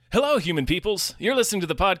Hello, human peoples. You're listening to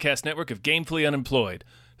the podcast network of Gamefully Unemployed.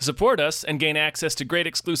 To support us and gain access to great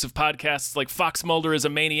exclusive podcasts like Fox Mulder is a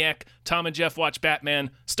Maniac, Tom and Jeff Watch Batman,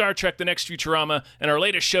 Star Trek The Next Futurama, and our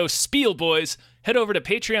latest show, Spiel Boys, head over to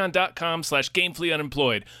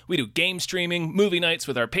patreon.com/gamefullyunemployed. We do game streaming, movie nights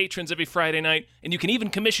with our patrons every Friday night, and you can even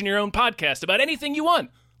commission your own podcast about anything you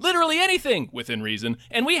want. Literally anything, within reason,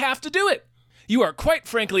 and we have to do it. You are quite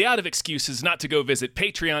frankly out of excuses not to go visit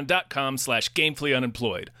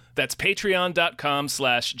patreon.com/gamefullyunemployed. That's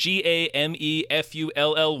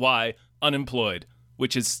patreon.com/GAMEFULLY unemployed,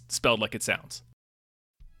 which is spelled like it sounds.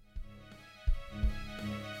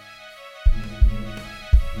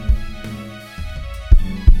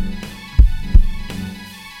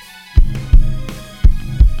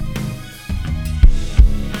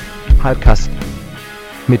 Hypecast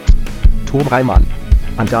mit Tom Reimann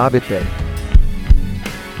und David Bell.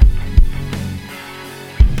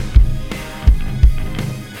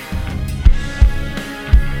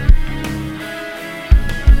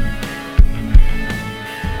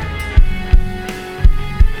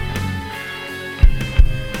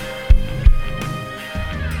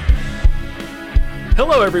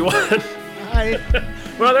 Hello, everyone. Hi.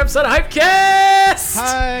 We're on another episode of Hypecast!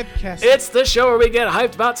 Hypecast. It's the show where we get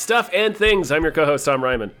hyped about stuff and things. I'm your co-host, Tom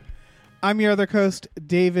Ryman. I'm your other host,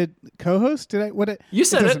 David. Co-host? Did I? What? You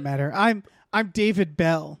said it. Doesn't matter. I'm David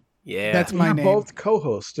Bell. Yeah. That's my You're name. both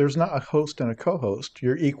co-hosts. There's not a host and a co-host.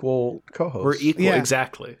 You're equal co-hosts. We're equal. Yeah.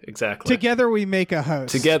 Exactly. Together we make a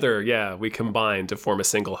host. Together, yeah, we combine to form a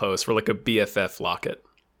single host. We're like a BFF locket.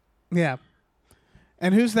 Yeah.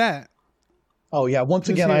 And who's that? Oh yeah. Once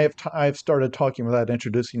Who's again, here? I've started talking without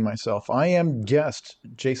introducing myself. I am guest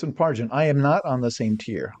Jason Pargin. I am not on the same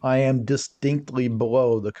tier. I am distinctly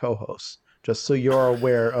below the co-hosts. Just so you're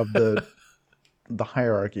aware of the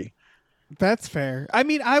hierarchy. That's fair. I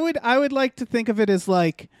mean, I would like to think of it as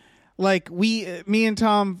like me and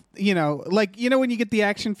Tom, when you get the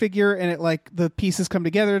action figure and it like the pieces come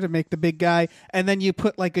together to make the big guy, and then you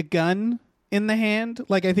put like a gun in the hand.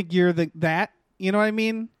 Like I think you're that. You know what I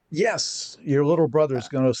mean? Yes, your little brother's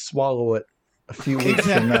going to swallow it a few weeks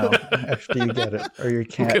from now after you get it, or your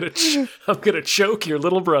cat. I'm gonna choke your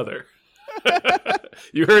little brother.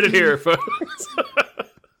 You heard it here, folks.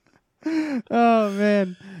 Oh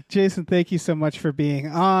man, Jason, thank you so much for being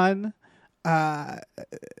on. How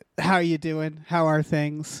are you doing? How are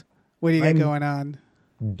things? What do you got going on?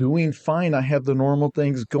 Doing fine. I have the normal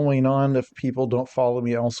things going on. If people don't follow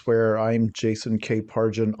me elsewhere, I'm Jason K.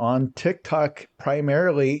 Pargin on TikTok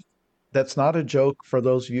primarily. That's not a joke for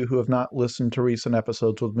those of you who have not listened to recent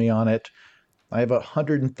episodes with me on it. I have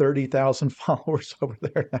 130,000 followers over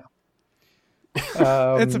there now.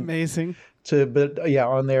 It's amazing.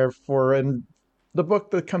 On there and the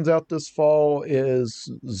book that comes out this fall is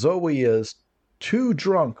Zoe is Too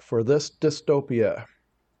Drunk for This Dystopia.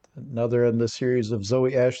 Another in the series of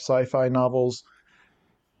Zoe Ash sci-fi novels.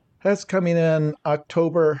 That's coming in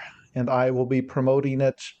October, and I will be promoting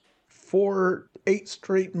it for 8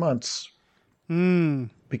 straight months.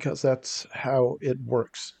 Because that's how it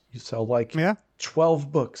works. You sell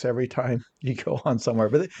 12 books every time you go on somewhere.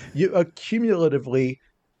 But cumulatively,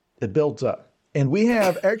 it builds up. And we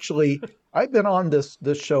have actually, I've been on this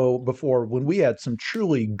show before when we had some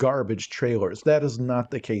truly garbage trailers. That is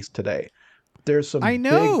not the case today. There's some big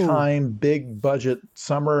time, big budget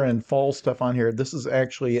summer and fall stuff on here. This is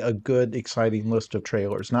actually a good, exciting list of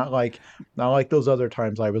trailers. Not like those other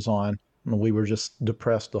times I was on when we were just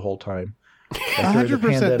depressed the whole time. Like 100%. the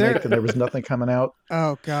pandemic and there was nothing coming out.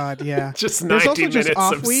 Oh God, yeah. Just There's 90 also minutes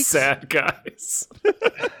off of weeks. sad guys.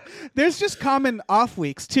 There's just common off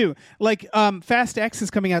weeks too. Like Fast X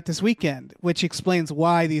is coming out this weekend, which explains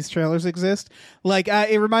why these trailers exist. Like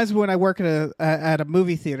it reminds me when I work at a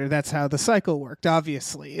movie theater. That's how the cycle worked.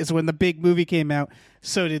 Obviously, is when the big movie came out,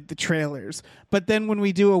 so did the trailers. But then when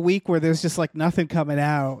we do a week where there's just like nothing coming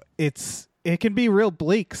out, it can be real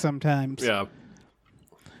bleak sometimes. Yeah.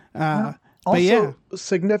 Also,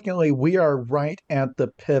 significantly, we are right at the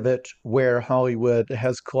pivot where Hollywood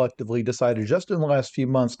has collectively decided just in the last few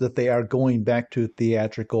months that they are going back to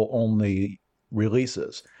theatrical only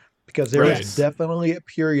releases. Because there was definitely a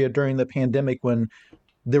period during the pandemic when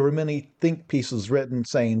there were many think pieces written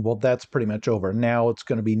saying, well, that's pretty much over. Now it's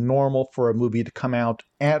going to be normal for a movie to come out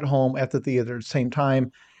at home at the theater at the same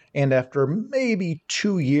time. And after maybe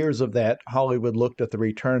 2 years of that, Hollywood looked at the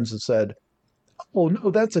returns and said, oh, no,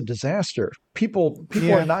 that's a disaster. People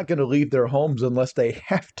are not going to leave their homes unless they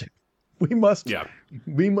have to.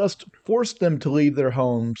 We must force them to leave their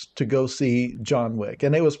homes to go see John Wick.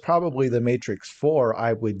 And it was probably The Matrix 4,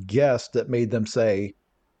 I would guess, that made them say,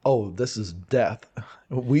 oh, this is death.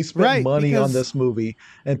 We spent Right, money on because this movie,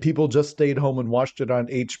 and people just stayed home and watched it on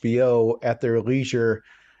HBO at their leisure,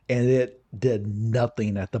 and it did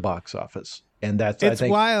nothing at the box office. And that's, I it's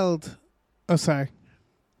think, wild. Oh, sorry.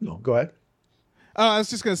 no, go ahead. Oh, I was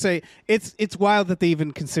just gonna say it's wild that they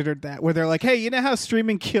even considered that. Where they're like, hey, you know how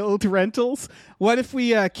streaming killed rentals? What if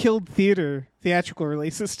we killed theatrical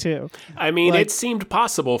releases too? I mean, Like- it seemed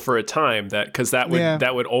possible for a time because that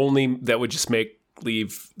would just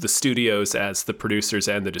leave the studios as the producers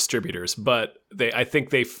and the distributors. But I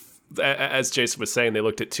think as Jason was saying, they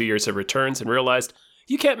looked at 2 years of returns and realized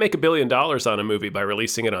you can't make $1 billion on a movie by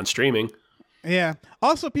releasing it on streaming. Yeah.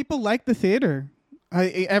 Also, people like the theater.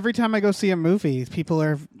 Every time I go see a movie, people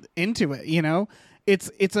are into it. You know, it's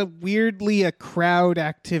a weirdly a crowd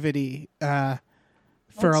activity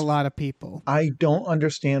for a lot of people. I don't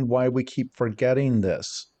understand why we keep forgetting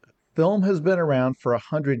this. Film has been around for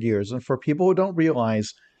 100 years, and for people who don't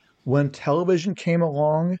realize, when television came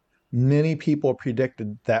along, many people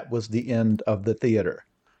predicted that was the end of the theater.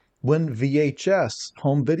 When VHS,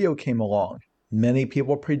 home video, came along, many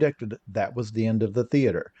people predicted that was the end of the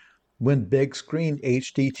theater. When big screen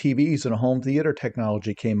HD TVs and home theater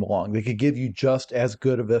technology came along, they could give you just as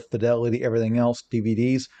good of a fidelity, everything else,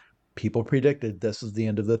 DVDs. People predicted this is the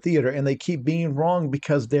end of the theater, and they keep being wrong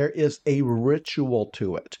because there is a ritual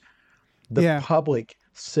to it. The public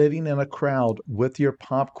sitting in a crowd with your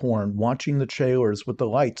popcorn, watching the trailers with the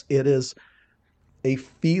lights, it is a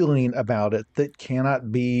feeling about it that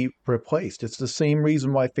cannot be replaced. It's the same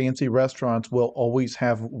reason why fancy restaurants will always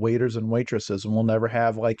have waiters and waitresses and will never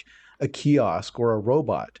have like a kiosk or a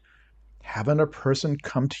robot. Having a person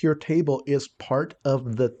come to your table is part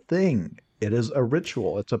of the thing. It is a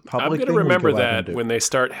ritual. It's a public I'm thing. going to remember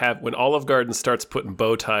that when Olive Garden starts putting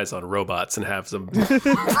bow ties on robots and have them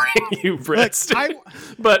bring you breads. I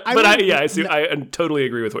totally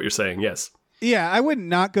agree with what you're saying. Yes. Yeah, I would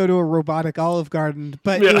not go to a robotic Olive Garden,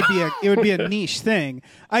 but it would be a niche thing.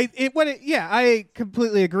 I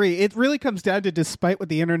completely agree. It really comes down to, despite what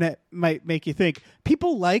the internet might make you think,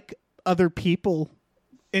 people like other people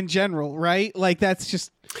in general, right? Like that's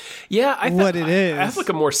just what it is. I have like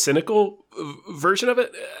a more cynical version of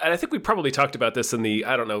it, and I think we probably talked about this in the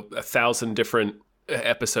 1,000 different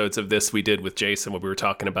episodes of this we did with Jason when we were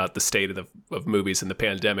talking about the state of movies in the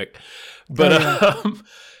pandemic, but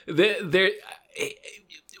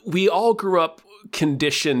we all grew up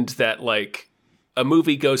conditioned that like a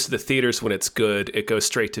movie goes to the theaters when it's good, it goes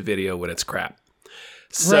straight to video when it's crap.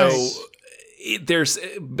 So there's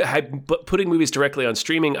putting movies directly on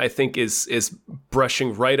streaming, I think is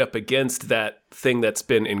brushing right up against that thing that's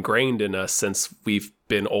been ingrained in us since we've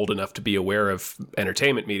been old enough to be aware of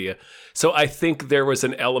entertainment media. So I think there was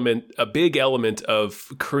a big element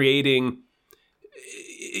of creating.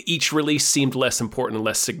 Each release seemed less important and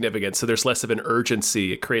less significant, so there's less of an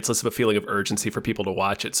urgency. It creates less of a feeling of urgency for people to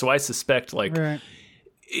watch it. So I suspect,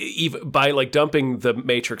 even by like dumping the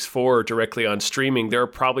Matrix 4 directly on streaming, there are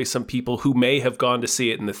probably some people who may have gone to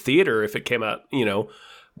see it in the theater if it came out,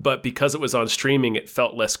 but because it was on streaming, it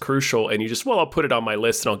felt less crucial. And you just, I'll put it on my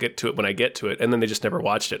list and I'll get to it when I get to it, and then they just never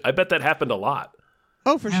watched it. I bet that happened a lot.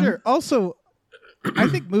 Oh, for sure. Also, I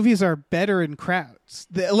think movies are better in crowds.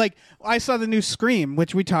 I saw the new Scream,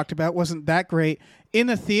 which we talked about, wasn't that great. In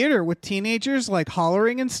a theater with teenagers like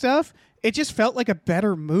hollering and stuff, it just felt like a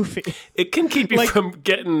better movie. It can keep you from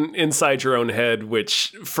getting inside your own head,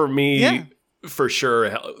 which for me, for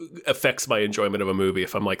sure, affects my enjoyment of a movie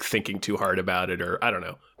if I'm like thinking too hard about it, or I don't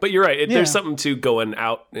know. But you're right. There's something to going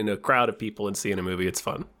out in a crowd of people and seeing a movie. It's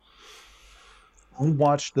fun. I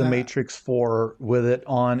watched The Matrix 4 with it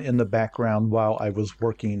on in the background while I was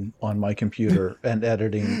working on my computer and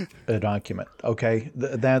editing a document. Okay,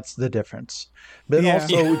 that's the difference. But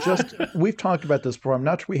also, we've talked about this before. I'm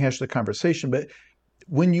not to rehash the conversation, but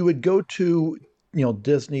when you would go to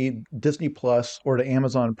Disney Plus or to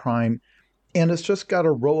Amazon Prime, and it's just got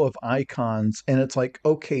a row of icons, and it's like,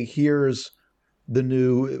 okay, here's the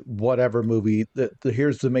new whatever movie.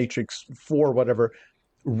 Here's The Matrix 4, whatever.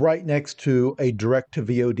 Right next to a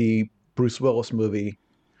direct-to-VOD Bruce Willis movie,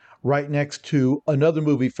 right next to another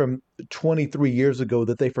movie from 23 years ago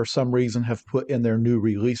that they, for some reason, have put in their new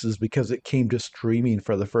releases because it came to streaming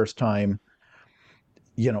for the first time.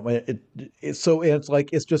 So it's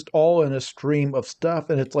like it's just all in a stream of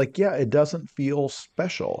stuff, and it's like, it doesn't feel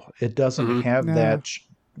special. It doesn't have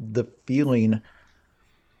the feeling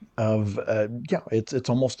of it's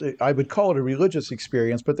almost, I would call it a religious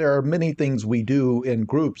experience, but there are many things we do in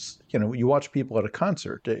groups. You watch people at a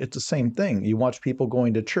concert, it's the same thing. You watch people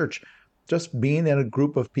going to church, just being in a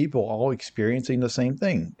group of people all experiencing the same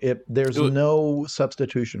thing. There's no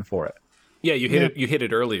substitution for it. Yeah, you hit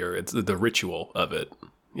it earlier. It's the ritual of it.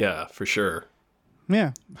 Yeah, for sure.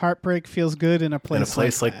 Yeah, heartbreak feels good in a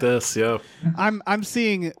place like this. Yeah, I'm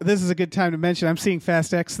seeing. This is a good time to mention. I'm seeing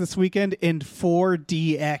Fast X this weekend in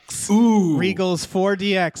 4DX. Ooh, Regal's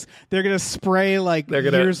 4DX. They're gonna spray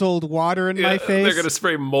years old water in my face. They're gonna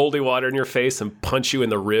spray moldy water in your face and punch you in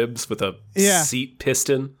the ribs with a seat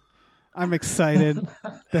piston. I'm excited.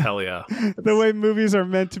 Hell yeah. The way movies are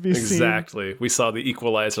meant to be seen. Exactly. We saw The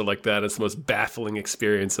Equalizer like that. It's the most baffling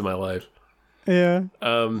experience in my life. Yeah.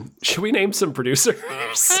 Should we name some producers?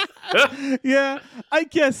 Yeah, I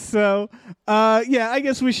guess so. I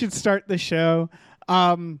guess we should start the show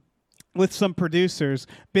with some producers.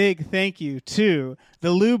 Big thank you to the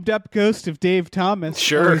lubed up ghost of Dave Thomas.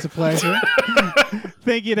 Sure. Always a pleasure.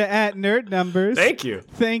 Thank you to @NerdNumbers. Thank you.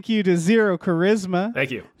 Thank you to Zero Charisma.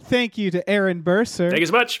 Thank you. Thank you to Aaron Burser. Thank you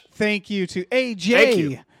so much. Thank you to AJ. Thank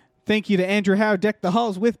you. Thank you to Andrew Howe. Deck the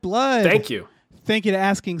halls with blood. Thank you. Thank you to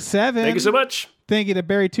Asking Seven. Thank you so much. Thank you to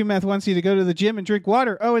Barry Two Math wants you to go to the gym and drink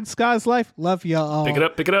water. Oh, and Ska's Life. Love y'all. Pick it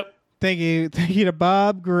up. Pick it up. Thank you. Thank you to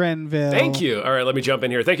Bob Grenville. Thank you. All right, let me jump in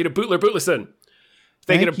here. Thank you to Bootler Bootlison.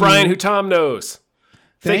 Thank you to Brian, who Tom knows.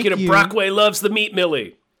 Thank you to Brockway Loves the Meat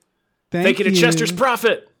Millie. Thank you to Chester's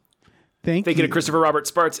Prophet. Thank you to Christopher Robert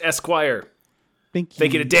Sparts, Esquire. Thank you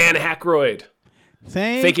to Dan Hackroyd.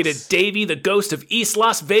 Thank you to Davey, the ghost of East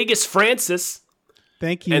Las Vegas, Francis.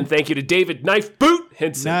 Thank you. And thank you to David Knife Boot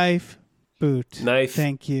Henson. Knife Boot.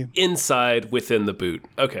 Thank you. Inside within the boot.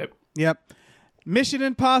 Okay. Yep. Mission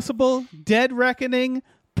Impossible, Dead Reckoning,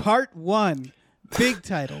 Part 1. Big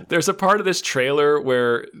title. There's a part of this trailer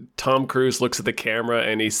where Tom Cruise looks at the camera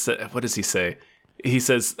and he said, what does he say? He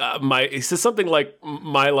says, he says something like,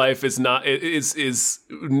 my life is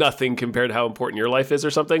nothing compared to how important your life is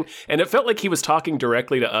or something. And it felt like he was talking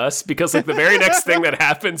directly to us because like the very next thing that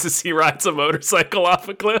happens is he rides a motorcycle off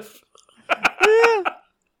a cliff. Yeah.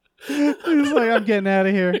 He's like, I'm getting out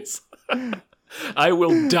of here. I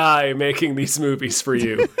will die making these movies for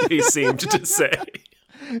you, he seemed to say.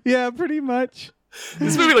 Yeah, pretty much.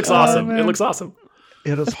 This movie looks awesome. It looks awesome.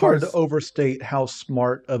 It is hard to overstate how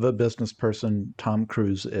smart of a business person Tom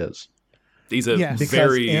Cruise is. He's a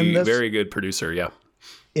very good producer, yeah.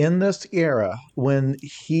 In this era, when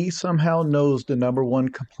he somehow knows the number one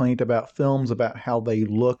complaint about films, about how they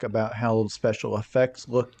look, about how special effects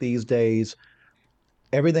look these days,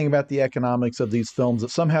 everything about the economics of these films, that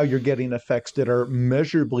somehow you're getting effects that are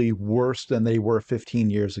measurably worse than they were 15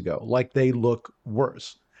 years ago. Like they look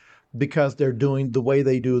worse because they're doing the way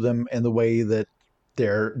they do them and the way that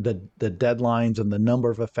the deadlines and the number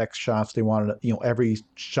of effects shots they wanted, every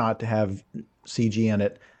shot to have CG in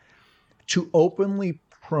it, to openly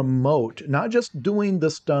promote, not just doing the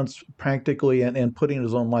stunts practically and putting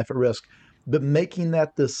his own life at risk, but making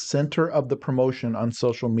that the center of the promotion on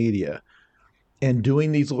social media and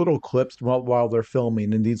doing these little clips while they're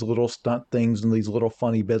filming and these little stunt things and these little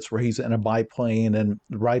funny bits where he's in a biplane and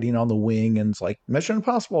riding on the wing and it's like Mission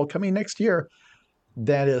Impossible coming next year.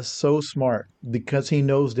 That is so smart because he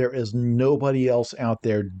knows there is nobody else out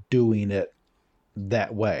there doing it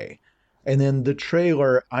that way. And then the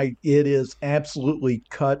trailer, it is absolutely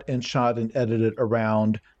cut and shot and edited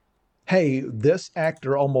around, hey, this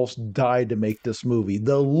actor almost died to make this movie.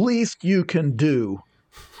 The least you can do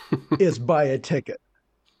is buy a ticket.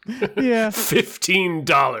 Yeah.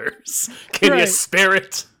 $15. Can you spare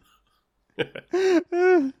it?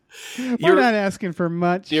 We're not asking for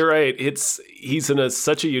much. You're right. He's in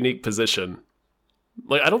such a unique position.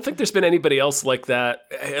 Like I don't think there's been anybody else like that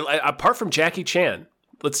apart from Jackie Chan.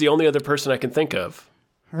 That's the only other person I can think of.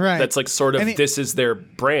 Right. That's like sort of this is their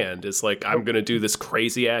brand. Is like I'm going to do this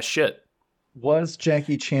crazy ass shit. Was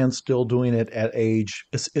Jackie Chan still doing it at age?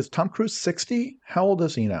 Is Tom Cruise 60? How old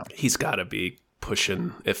is he now? He's got to be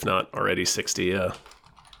pushing, if not already 60. Yeah.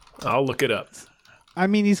 I'll look it up. I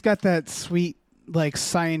mean, he's got that sweet like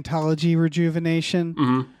Scientology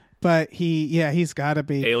rejuvenation, but he's got to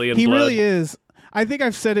be. Alien he blood. Really is. I think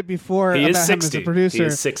I've said it before he about is 60. him as a producer. He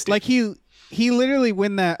is 60. Like he literally,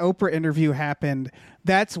 when that Oprah interview happened,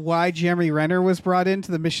 that's why Jeremy Renner was brought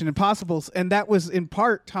into the Mission Impossibles, and that was in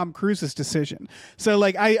part Tom Cruise's decision. So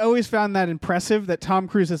like I always found that impressive that Tom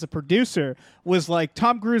Cruise as a producer was like,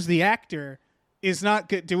 Tom Cruise the actor is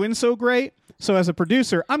not doing so great, so as a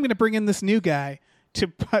producer I'm going to bring in this new guy to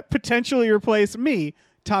potentially replace me,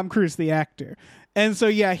 Tom Cruise the actor. And so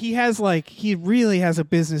yeah, he really has a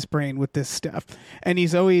business brain with this stuff, and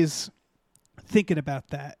he's always thinking about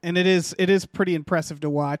that, and it is pretty impressive to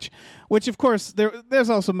watch. Which of course there's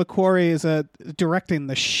also Macquarie is directing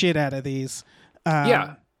the shit out of these.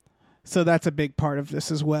 So that's a big part of this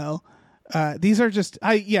as well. these are just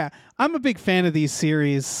I'm a big fan of these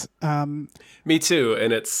series. Me too,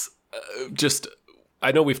 and it's just.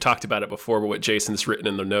 I know we've talked about it before, but what Jason's written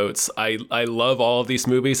in the notes, I love all of these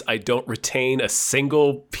movies. I don't retain a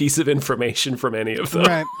single piece of information from any of them.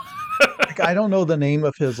 Right. Like, I don't know the name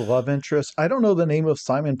of his love interest. I don't know the name of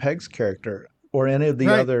Simon Pegg's character or any of the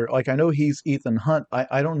other. Like, I know he's Ethan Hunt.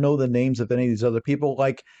 I don't know the names of any of these other people.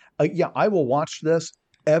 Like, I will watch this.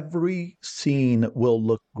 Every scene will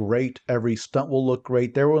look great. Every stunt will look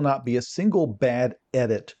great. There will not be a single bad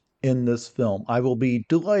edit in this film. I will be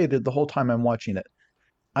delighted the whole time I'm watching it.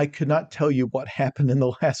 I could not tell you what happened in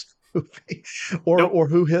the last movie or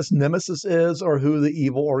who his nemesis is or who the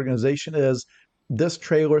evil organization is. This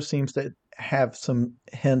trailer seems to have some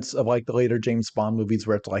hints of like the later James Bond movies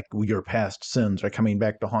where it's like your past sins are coming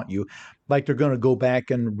back to haunt you. Like they're going to go back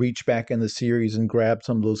and reach back in the series and grab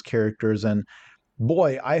some of those characters. And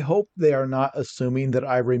boy, I hope they are not assuming that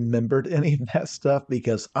I remembered any of that stuff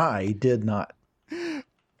because I did not.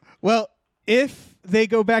 Well, if they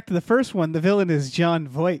go back to the first one, the villain is John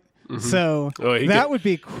Voight. Mm-hmm. So would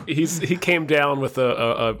be. He came down with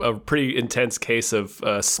a pretty intense case of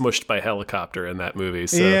smushed by helicopter in that movie.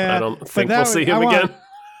 So I don't think we'll see him again.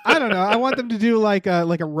 I don't know. I want them to do like a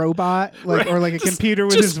robot, or like a computer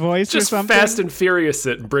with his voice or something. Fast and Furious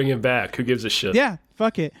it and bring him back. Who gives a shit? Yeah,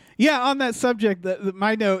 fuck it. Yeah, on that subject,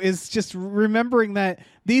 my note is just remembering that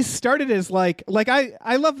these started as like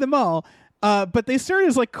I love them all. But they started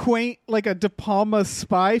as like quaint, like a De Palma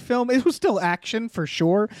spy film. It was still action for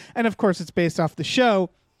sure. And of course it's based off the show.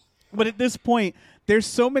 But at this point, there's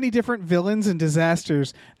so many different villains and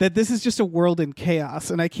disasters that this is just a world in chaos.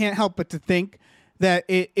 And I can't help but to think that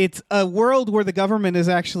it's a world where the government is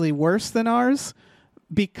actually worse than ours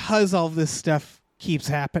because all this stuff keeps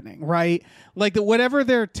happening, right? Like whatever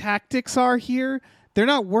their tactics are here, they're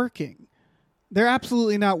not working. They're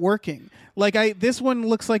absolutely not working. Like this one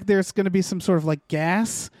looks like there's going to be some sort of like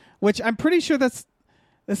gas, which I'm pretty sure that's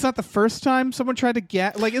not the first time someone tried to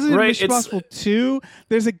get. Like, isn't it Mission Impossible 2?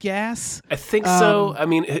 There's a gas. I think so. I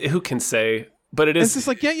mean, who can say? But it is. It's just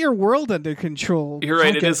like get your world under control. You're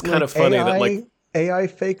right. It is kind of funny that like AI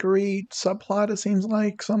fakery subplot. It seems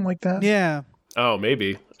like something like that. Yeah. Oh,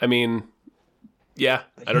 maybe. I mean, yeah.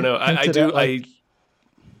 I don't know. I do.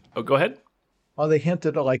 Oh, go ahead. Oh, they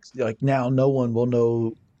hinted at like now no one will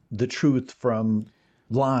know the truth from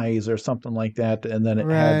lies or something like that, and then it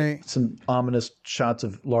had some ominous shots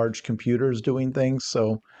of large computers doing things.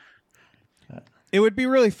 So it would be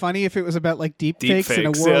really funny if it was about like deep fakes in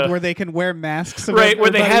a world where they can wear masks. Right,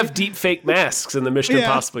 where they have deep fake masks in the Mission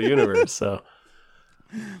Impossible universe. So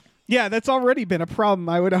yeah, that's already been a problem,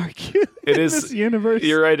 I would argue. It is this universe.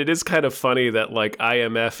 You're right. It is kind of funny that like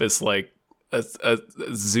IMF is like a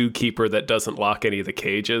zookeeper that doesn't lock any of the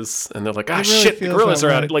cages, and they're like, shit, the gorillas are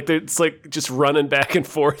out. Like it's like just running back and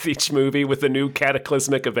forth each movie with a new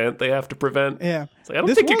cataclysmic event they have to prevent. Yeah, it's like, I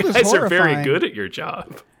don't think you guys are very good at your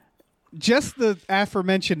job. Just the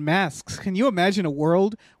aforementioned masks. Can you imagine a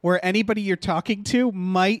world where anybody you're talking to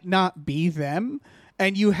might not be them,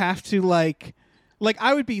 and you have to like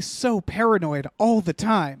I would be so paranoid all the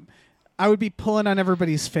time. I would be pulling on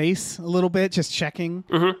everybody's face a little bit, just checking.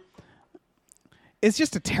 Mm-hmm. It's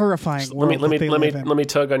just a terrifying world. Let me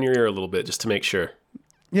tug on your ear a little bit just to make sure.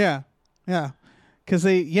 Yeah. Because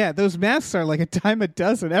those masks are like a dime a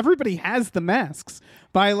dozen. Everybody has the masks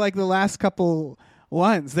by like the last couple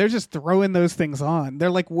ones. They're just throwing those things on.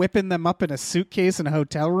 They're like whipping them up in a suitcase in a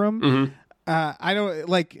hotel room. Mm-hmm. I don't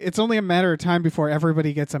like. It's only a matter of time before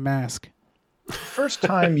everybody gets a mask. First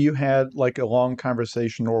time you had like a long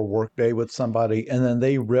conversation or work day with somebody and then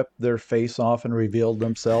they ripped their face off and revealed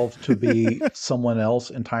themselves to be someone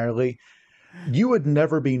else entirely, you would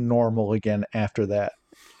never be normal again after that.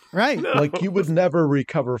 Right. No. Like you would never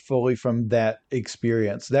recover fully from that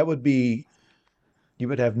experience. That would be, you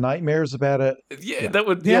would have nightmares about it. Yeah. That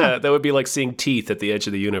would be like seeing teeth at the edge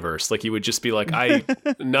of the universe. Like you would just be like,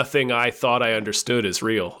 nothing I thought I understood is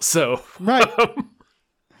real. So, right.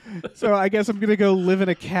 So I guess I'm going to go live in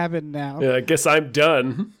a cabin now. Yeah, I guess I'm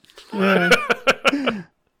done. Yeah.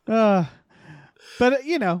 But,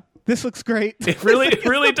 this looks great. It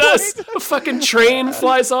really does. A fucking train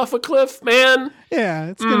flies off a cliff, man. Yeah,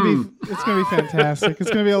 it's going to be fantastic. It's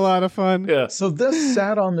going to be a lot of fun. Yeah. So this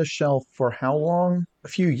sat on the shelf for how long? A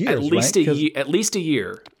few years, At least a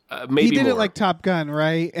year. Maybe he did more. it like Top Gun,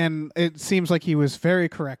 right? And it seems like he was very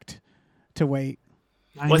correct to wait.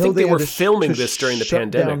 Well, I think they were filming this during the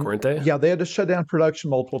pandemic, weren't they? Yeah, they had to shut down production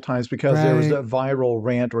multiple times because there was that viral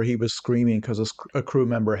rant where he was screaming because a crew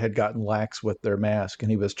member had gotten lax with their mask,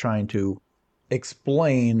 and he was trying to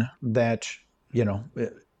explain that,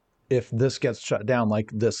 if this gets shut down, like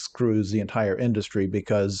this screws the entire industry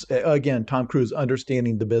because, again, Tom Cruise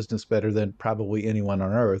understanding the business better than probably anyone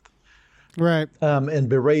on earth. Right. And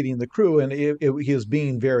berating the crew. And he was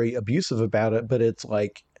being very abusive about it, but it's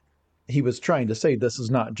like he was trying to say this is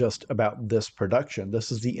not just about this production.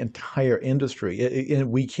 This is the entire industry.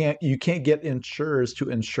 You can't get insurers to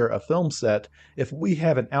insure a film set. If we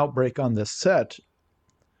have an outbreak on this set,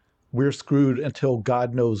 we're screwed until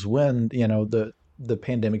God knows when, the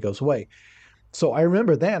pandemic goes away. So I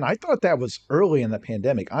remember then, I thought that was early in the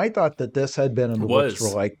pandemic. I thought that this had been in the works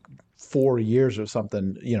for like 4 years or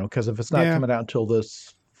something, because if it's not coming out until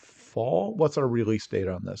this fall, what's our release date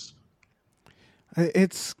on this? I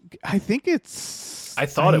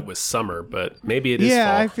thought it was summer, but maybe it is fall.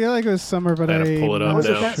 Yeah, I feel like it was summer, but I gotta pull it up Was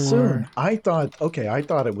now. it that soon? I thought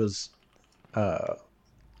it was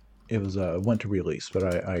went to release, but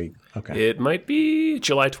okay. It might be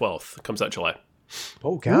July 12th. It comes out July.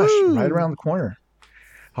 Oh gosh, Woo. right around the corner.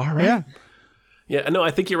 All right. Yeah, no,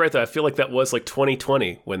 I think you're right though. I feel like that was like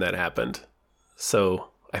 2020 when that happened. So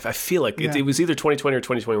I feel like it was either 2020 or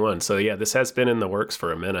 2021. So yeah, this has been in the works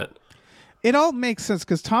for a minute. It all makes sense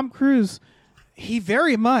because Tom Cruise, he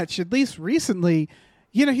very much, at least recently,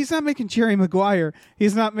 he's not making Jerry Maguire.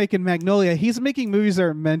 He's not making Magnolia. He's making movies that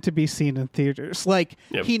are meant to be seen in theaters. Like,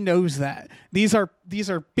 he knows that. These are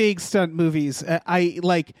big stunt movies.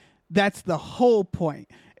 That's the whole point.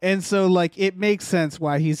 And so, like, it makes sense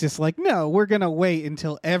why he's just like, no, we're going to wait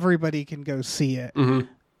until everybody can go see it.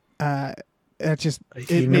 Mm-hmm.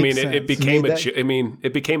 It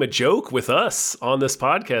became a joke with us on this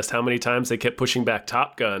podcast how many times they kept pushing back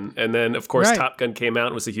Top Gun, and then of course Top Gun came out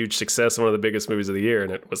and was a huge success, one of the biggest movies of the year,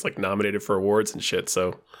 and it was like nominated for awards and shit.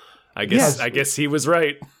 So I guess he was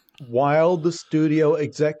right. While the studio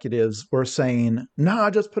executives were saying,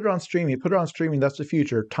 "Nah, just put it on streaming. Put it on streaming. That's the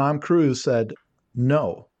future." Tom Cruise said,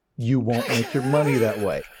 "No, you won't make your money that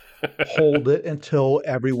way. Hold it until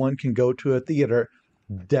everyone can go to a theater."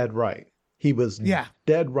 Dead right. He was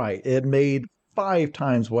dead right. It made 5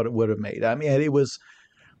 times what it would have made. I mean,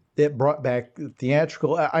 it brought back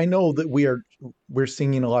theatrical. I know that we're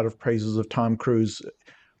singing a lot of praises of Tom Cruise.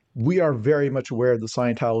 We are very much aware of the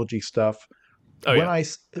Scientology stuff.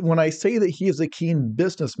 When I say that he is a keen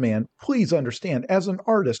businessman, please understand, as an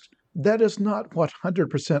artist, that is not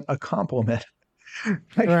 100% a compliment.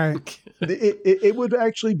 Right. It would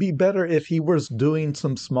actually be better if he was doing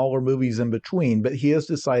some smaller movies in between, but he has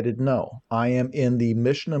decided, no, I am in the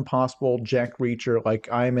Mission Impossible, Jack Reacher, like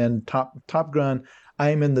I'm in Top Gun. I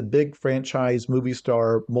am in the big franchise, movie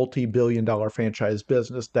star, multi-billion-dollar franchise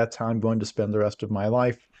business. That's how I'm going to spend the rest of my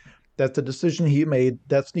life. That's a decision he made.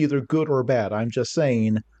 That's neither good or bad. I'm just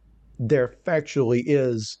saying there factually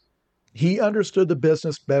is. He understood the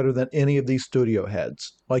business better than any of these studio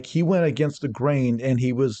heads. Like, he went against the grain and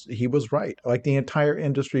he was right. Like, the entire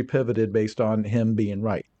industry pivoted based on him being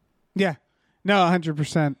right. Yeah. No,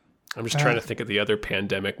 100%. I'm just trying to think of the other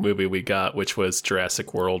pandemic movie we got, which was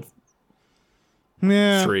Jurassic World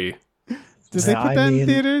 3. Did they put that in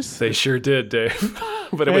theaters? They sure did, Dave.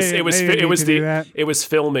 But it was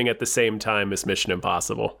filming at the same time as Mission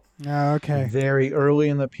Impossible. Oh, okay. Very early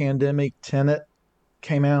in the pandemic, Tenet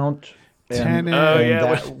came out.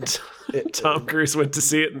 Tom Cruise went to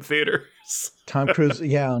see it in theaters. Tom Cruise,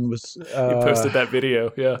 and was he posted that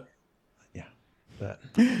video, But.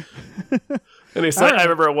 And he said, I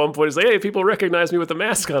remember at one point he's like, "Hey, people recognize me with a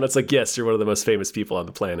mask on." It's like, yes, you're one of the most famous people on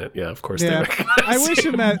the planet. Yeah, of course they recognize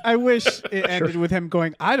you. I wish it ended with him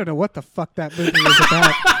going, "I don't know what the fuck that movie was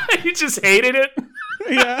about." He just hated it.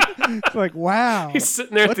 Yeah, it's like, wow. He's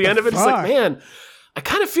sitting there at the end of it. He's like, man, I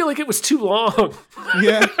kind of feel like it was too long.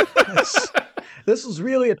 Yeah. This is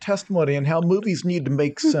really a testimony on how movies need to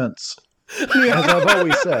make sense, as I've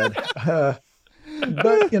always said.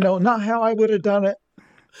 But, not how I would have done it.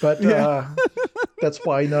 But that's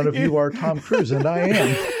why none of you are Tom Cruise, and I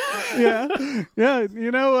am. Yeah.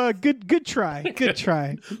 Good try. Good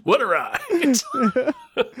try. What a ride.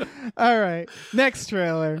 All right. Next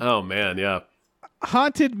trailer. Oh, man, yeah.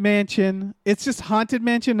 Haunted Mansion. It's just Haunted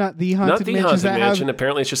Mansion, not The Haunted Mansion. Not The Haunted Mansion.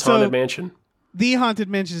 Apparently it's just Haunted Mansion. The Haunted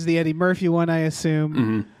Mansion is the Eddie Murphy one, I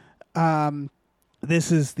assume. Mm-hmm. This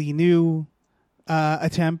is the new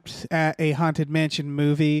attempt at a Haunted Mansion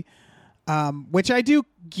movie, which I do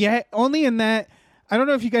get only in that. I don't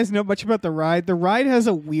know if you guys know much about the ride. The ride has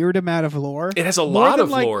a weird amount of lore. It has a lot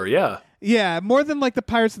of lore, yeah. Yeah, more than like the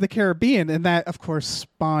Pirates of the Caribbean, and that, of course,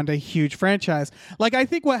 spawned a huge franchise. Like, I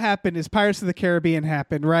think what happened is Pirates of the Caribbean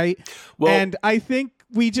happened, right? Well, and I think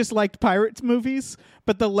we just liked pirates movies,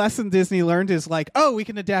 but the lesson Disney learned is like, oh, we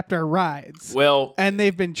can adapt our rides. Well, and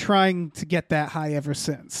they've been trying to get that high ever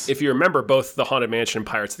since. If you remember, both The Haunted Mansion and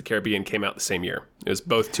Pirates of the Caribbean came out the same year. It was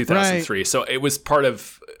both 2003. Right. So it was part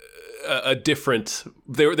of a different...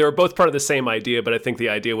 They were both part of the same idea, but I think the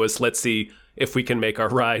idea was, let's see if we can make our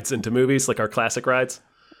rides into movies, like our classic rides.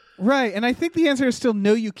 Right, and I think the answer is still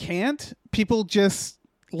no, you can't. People just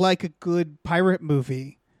like a good pirate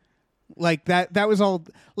movie. Like that was all,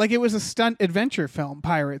 like it was a stunt adventure film,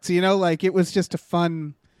 Pirates, like it was just a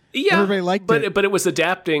fun, everybody liked it. But it was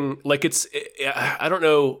adapting, like I don't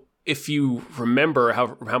know if you remember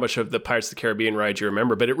how much of the Pirates of the Caribbean ride you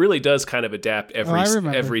remember, but it really does kind of adapt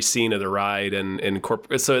every scene of the ride and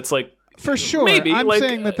incorporate. So it's like, for sure. Maybe, I'm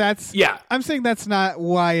saying that's I'm saying that's not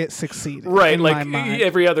why it succeeded. Right, in like my mind.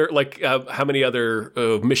 every other, how many other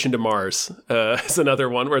Mission to Mars is another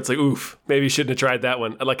one where it's like, oof, maybe you shouldn't have tried that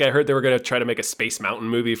one. Like I heard they were going to try to make a Space Mountain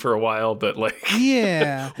movie for a while, but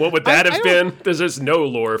yeah, what would that have been? There's just no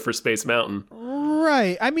lore for Space Mountain.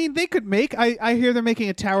 Right. I mean, they could make. I hear they're making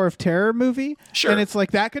a Tower of Terror movie. Sure. And it's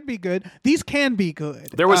like that could be good. These can be good.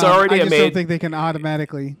 There was already I don't think they can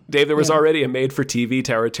automatically. Dave, there was already a made-for-TV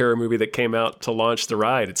Tower of Terror movie that came out to launch the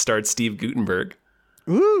ride. It starred Steve Guttenberg.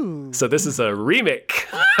 Ooh. So this is a remake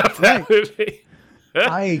of that movie.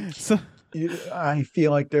 I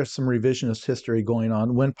feel like there's some revisionist history going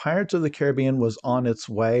on. When Pirates of the Caribbean was on its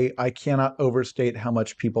way, I cannot overstate how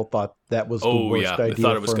much people thought that was the worst idea. They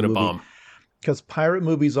thought it was going to bomb. Because pirate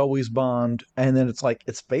movies always bombed, and then it's like,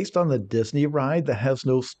 it's based on the Disney ride that has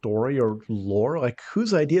no story or lore. Like,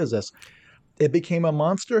 whose idea is this? It became a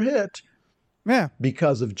monster hit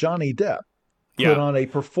because of Johnny Depp. Put on a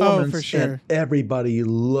performance, for sure. And everybody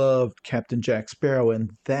loved Captain Jack Sparrow,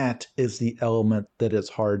 and that is the element that is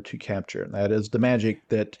hard to capture. And that is the magic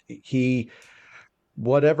that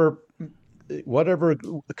whatever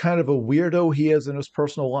kind of a weirdo he is in his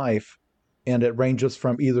personal life, and it ranges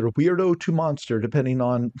from either weirdo to monster, depending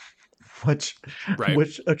on which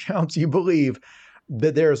accounts you believe.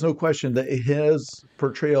 But there is no question that his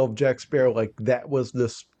portrayal of Jack Sparrow, like that was the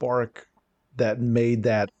spark that made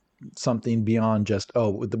that something beyond just,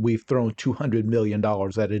 we've thrown $200 million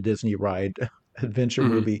at a Disney ride adventure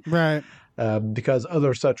movie. Right. Because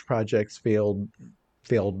other such projects failed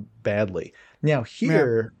badly. Now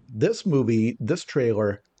here, this movie, this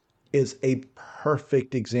trailer is a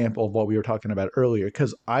perfect example of what we were talking about earlier.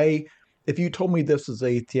 Because if you told me this is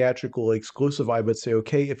a theatrical exclusive, I would say,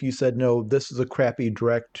 okay. If you said, no, this is a crappy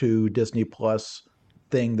direct to Disney Plus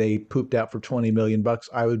thing they pooped out for $20 million,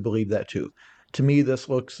 I would believe that too. To me, this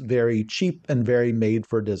looks very cheap and very made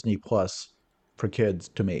for Disney Plus for kids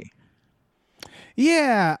to me.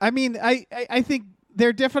 Yeah. I mean, I think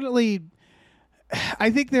they're definitely,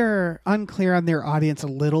 I think they're unclear on their audience a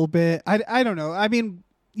little bit. I don't know. I mean,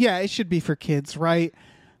 yeah, it should be for kids, right?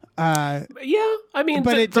 I mean,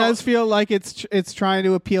 but it does feel like it's trying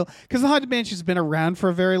to appeal, because the Haunted Mansion's been around for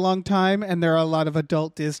a very long time, and there are a lot of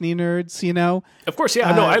adult Disney nerds, Of course,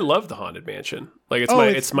 yeah. No, I love the Haunted Mansion. Like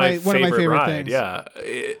it's my one of my favorite ride. Things. Yeah,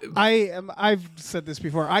 I've said this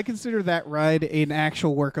before. I consider that ride an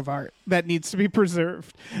actual work of art that needs to be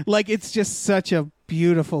preserved. Like, it's just such a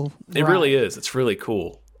beautiful ride. It really is. It's really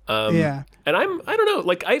cool. And I don't know,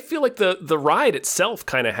 like I feel like the ride itself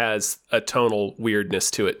kind of has a tonal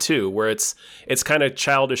weirdness to it too, where it's kind of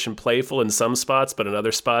childish and playful in some spots, but in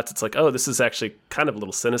other spots it's like, oh, this is actually kind of a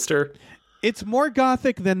little sinister. It's more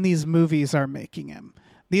gothic than these movies are making him.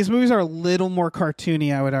 These movies are a little more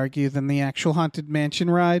cartoony, I would argue, than the actual Haunted Mansion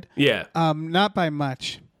ride. Yeah. Not by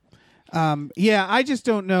much. I just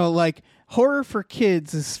don't know. Like, horror for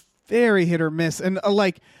kids is very hit or miss, and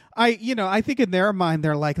I think in their mind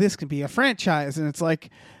they're like, this can be a franchise, and it's like,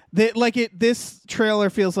 this trailer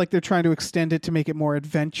feels like they're trying to extend it to make it more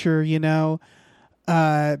adventure,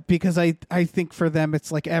 because I think for them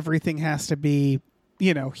it's like everything has to be,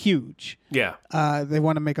 huge. Yeah. They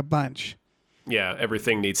want to make a bunch. Yeah,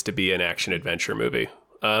 everything needs to be an action adventure movie.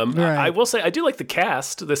 Right. I will say I do like the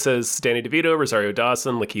cast. This is Danny DeVito, Rosario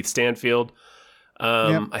Dawson, Lakeith Stanfield.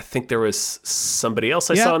 I think there was somebody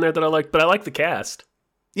else I saw in there that I liked, but I like the cast.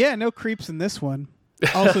 Yeah, no creeps in this one.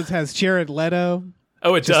 Also, it has Jared Leto.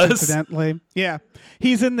 Oh, it does? Incidentally. Yeah.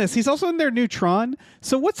 He's in this. He's also in their new Tron.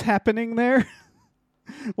 So what's happening there?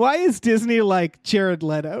 Why is Disney like, Jared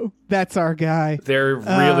Leto? That's our guy. They're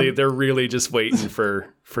really just waiting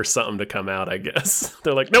for something to come out, I guess.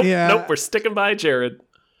 They're like, nope, we're sticking by Jared.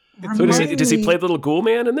 Who does he play Little Ghoul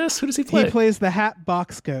Man in this? Who does he play? He plays the Hat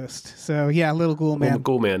Box Ghost. So yeah, Little Ghoul Man. Little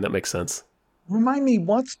Ghoul Man, that makes sense. Remind me,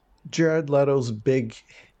 what's Jared Leto's big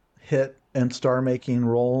hit and star-making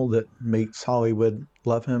role that makes Hollywood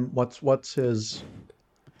love him? What's his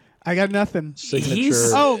I got nothing.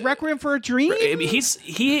 Signature. Oh, Requiem for a Dream?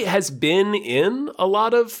 He has been in a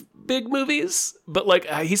lot of big movies, but like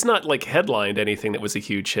he's not like headlined anything that was a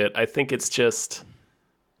huge hit. I think it's just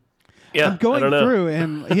I'm going through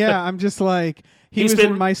and I'm just like he's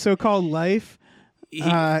been in My So-Called Life. He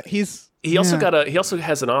also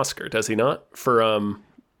has an Oscar, does he not? For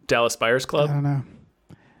Dallas Buyers Club? I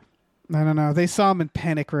don't know. They saw him in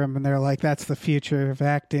Panic Room and they're like, that's the future of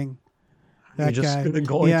acting. That You're just guy.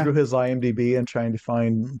 going through his IMDb and trying to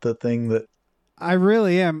find the thing that... I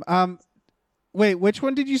really am. Wait, which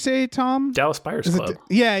one did you say, Tom? Dallas Buyers Club.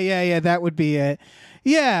 Yeah. That would be it.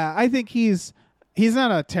 Yeah, I think he's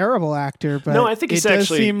not a terrible actor, but no, I think he's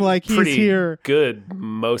actually seem like he's pretty here. Good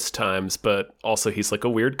most times, but also he's like a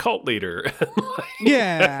weird cult leader.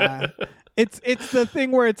 Yeah. It's the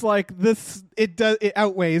thing where it's like this. It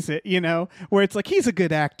outweighs it, where it's like he's a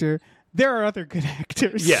good actor. There are other good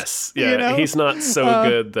actors. Yes, yeah, he's not so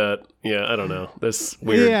good that I don't know. This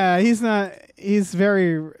weird. Yeah, he's not. He's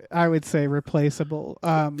very, I would say, replaceable.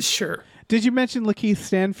 Sure. Did you mention Lakeith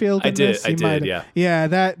Stanfield? I did. Yeah. Yeah.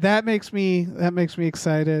 That makes me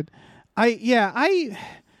excited. As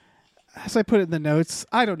I put it in the notes,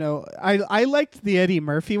 I don't know. I liked the Eddie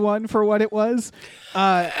Murphy one for what it was.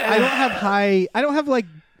 I don't have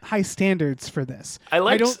high standards for this.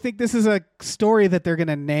 I don't think this is a story that they're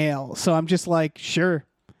gonna nail. So I'm just like, sure,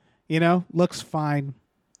 looks fine.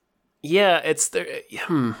 Yeah, it's there.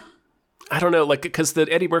 I don't know, because the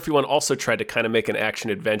Eddie Murphy one also tried to kind of make an action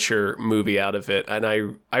adventure movie out of it, and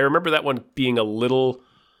I remember that one being a little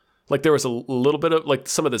there was a little bit of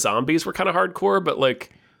some of the zombies were kind of hardcore, but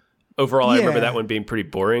overall, I remember that one being pretty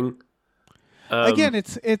boring. Again,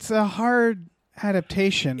 it's a hard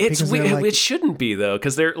adaptation. It's weird. It shouldn't be though,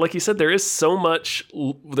 because there, like you said, there is so much.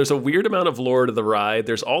 There's a weird amount of lore to the ride.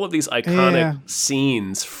 There's all of these iconic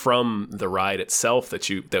scenes from the ride itself that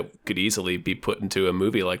could easily be put into a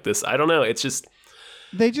movie like this. I don't know. It's just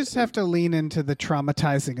they just have to lean into the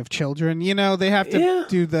traumatizing of children. They have to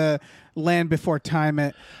do the Land Before Time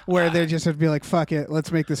it, where they just have to be like, fuck it,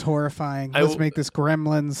 let's make this horrifying. Let's make this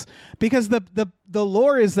Gremlins. Because the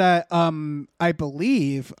lore is that I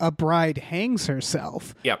believe a bride hangs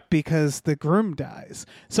herself because the groom dies.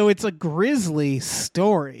 So it's a grisly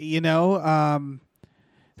story,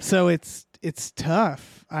 so it's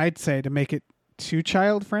tough, I'd say, to make it too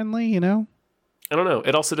child friendly, I don't know.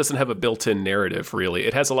 It also doesn't have a built-in narrative, really.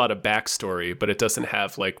 It has a lot of backstory, but it doesn't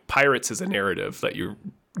have, Pirates is a narrative that you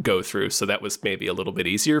go through, so that was maybe a little bit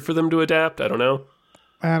easier for them to adapt. I don't know.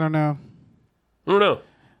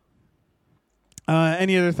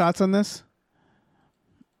 Any other thoughts on this?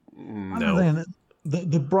 No.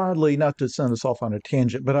 The broadly, not to send us off on a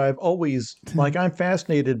tangent, but I've always, I'm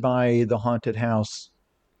fascinated by the haunted house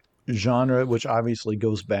genre, which obviously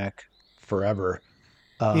goes back forever.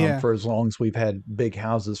 For as long as we've had big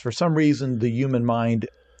houses. For some reason, the human mind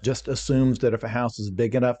just assumes that if a house is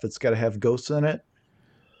big enough, it's got to have ghosts in it.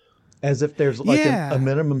 As if there's a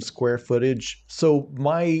minimum square footage. So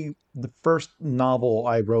the first novel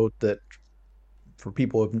I wrote that, for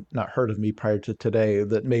people who have not heard of me prior to today,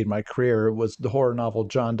 that made my career was the horror novel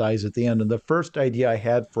John Dies at the End. And the first idea I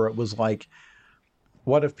had for it was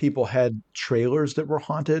what if people had trailers that were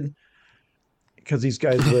haunted? Because these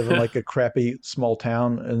guys live in a crappy small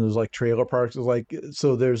town and there's trailer parks.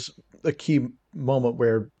 So there's a key moment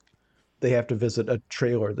where they have to visit a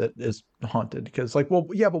trailer that is haunted because but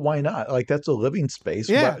why not? That's a living space.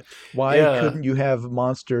 Yeah. Why couldn't you have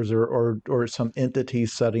monsters or some entity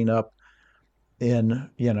setting up in,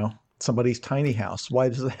 somebody's tiny house? Why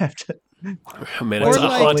does it have to? Man, it's a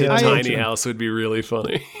haunted tiny house would be really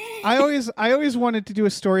funny. I always wanted to do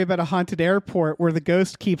a story about a haunted airport where the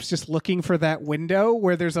ghost keeps just looking for that window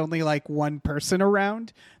where there's only one person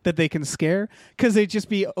around that they can scare, because they'd just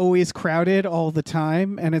be always crowded all the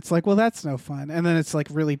time, and it's well, that's no fun. And then it's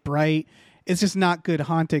really bright. It's just not good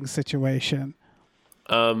haunting situation.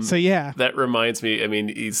 That reminds me. I mean,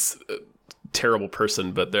 he's a terrible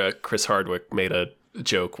person, but Chris Hardwick made a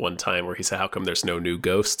joke one time where he said, "How come there's no new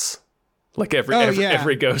ghosts?"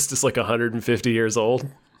 Every ghost is 150 years old.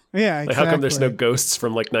 Yeah, exactly. How come there's no ghosts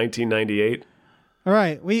from 1998? All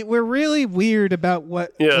right, we're really weird about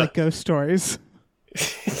what ghost stories.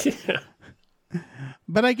 Yeah.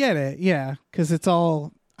 But I get it, because it's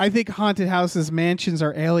all. I think haunted houses, mansions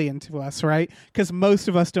are alien to us, right? Because most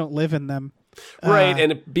of us don't live in them. Right,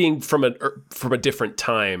 and it being from a different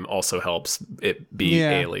time also helps it be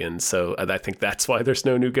alien. So I think that's why there's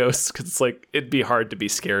no new ghosts, because it's it'd be hard to be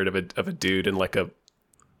scared of a dude in a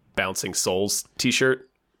Bouncing Souls t-shirt.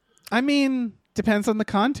 I mean, depends on the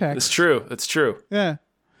context. It's true. Yeah.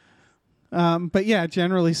 But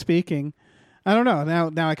generally speaking, I don't know.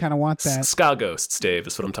 Now I kind of want that. Ska ghosts, Dave,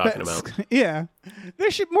 is what I'm talking about. Yeah,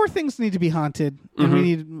 more things need to be haunted, and we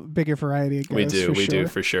need a bigger variety of ghosts. We do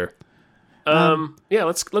for sure. Yeah,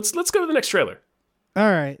 let's go to the next trailer. All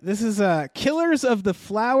right, this is Killers of the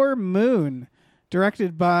Flower Moon,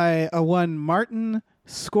 directed by one Martin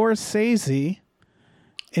Scorsese.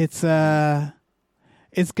 He's got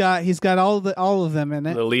all of them in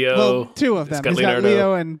it. The Leo, well, two of them. He's got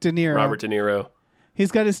Leo and De Niro. Robert De Niro. He's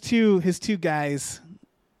got his two guys.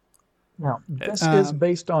 Now, this is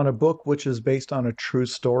based on a book which is based on a true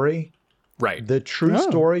story. Right. The true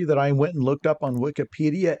story that I went and looked up on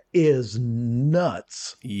Wikipedia is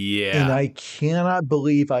nuts. Yeah. And I cannot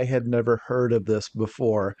believe I had never heard of this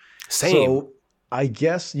before. Same. So I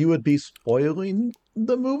guess you would be spoiling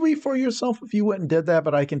the movie for yourself if you went and did that.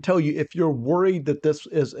 But I can tell you, if you're worried that this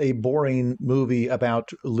is a boring movie about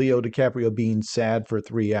Leo DiCaprio being sad for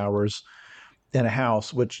 3 hours in a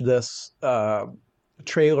house, which this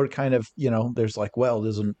trailer kind of, there's like, well,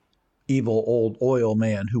 there's an evil old oil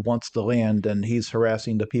man who wants the land and he's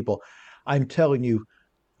harassing the people. I'm telling you,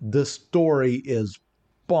 the story is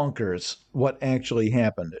bonkers what actually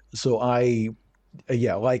happened. So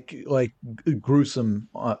like gruesome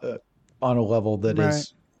on a level that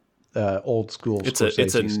is old school. It's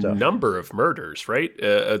a stuff. Number of murders, right?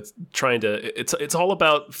 It's all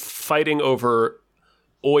about fighting over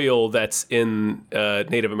oil that's in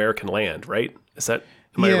Native American land, right?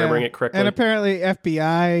 Am I remembering it correctly? And apparently the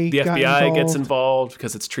FBI gets involved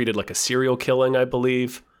because it's treated like a serial killing, I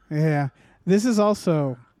believe. Yeah. This is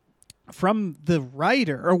also from the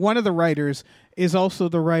writer, or one of the writers is also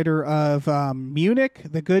the writer of Munich,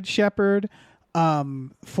 The Good Shepherd,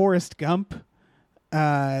 Forrest Gump.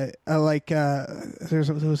 There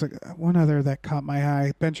was one other that caught my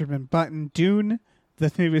eye, Benjamin Button, Dune,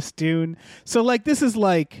 the newest Dune. So this is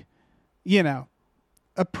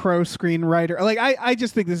a pro screenwriter. I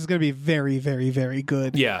just think this is going to be very, very, very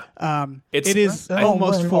good. Yeah. It is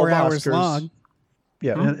almost 4 hours long.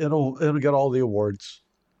 Yeah, and it'll get all the awards.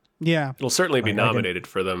 Yeah. It'll certainly be nominated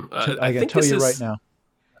for them. I can tell you right now.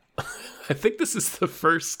 I think this is the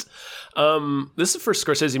first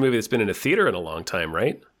Scorsese movie that's been in a theater in a long time,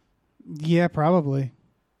 right? Yeah, probably.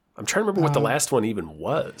 I'm trying to remember what the last one even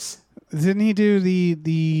was. Didn't he do the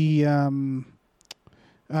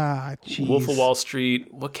Wolf of Wall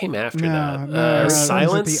Street? What came after that? No,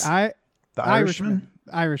 Silence? The Irishman?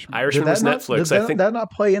 Irishman was Netflix. Did that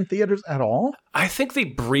not play in theaters at all? I think they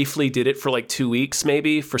briefly did it for 2 weeks,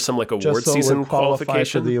 maybe, for some award Just so season it qualified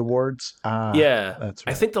qualification. for the awards. Yeah, that's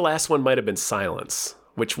right. I think the last one might have been Silence,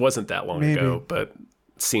 which wasn't that long ago, but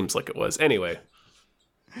it seems like it was. Anyway,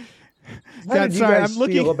 how did you guys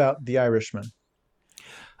feel about The Irishman?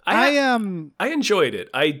 I enjoyed it.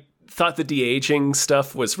 I thought the de-aging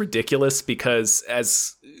stuff was ridiculous because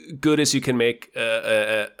as good as you can make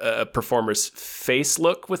a performer's face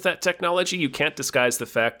look with that technology, you can't disguise the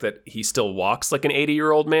fact that he still walks like an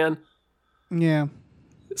 80-year-old man. Yeah.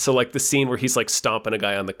 So the scene where he's stomping a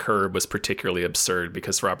guy on the curb was particularly absurd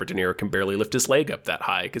because Robert De Niro can barely lift his leg up that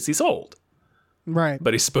high because he's old. Right.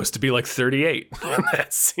 But he's supposed to be 38 in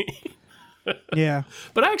that scene. Yeah.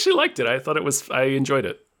 But I actually liked it. I enjoyed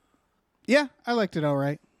it. Yeah, I liked it all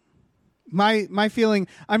right. My feeling,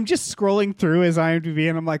 I'm just scrolling through his IMDb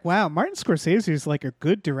and I'm like, wow, Martin Scorsese is a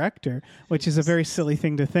good director, which is a very silly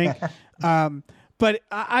thing to think. But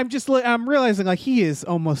I'm realizing he is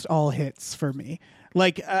almost all hits for me.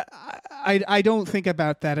 I don't think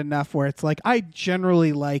about that enough where it's I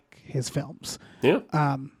generally like his films. Yeah.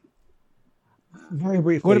 Very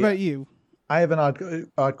briefly. What about you? I have an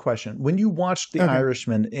odd question. When you watched The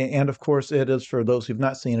Irishman, and of course it is, for those who've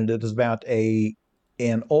not seen it, it is about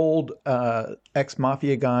an old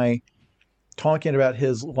ex-mafia guy talking about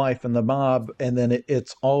his life in the mob, and then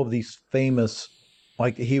it's all of these famous,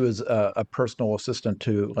 he was a personal assistant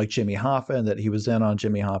to Jimmy Hoffa, and that he was in on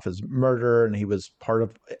Jimmy Hoffa's murder, and he was part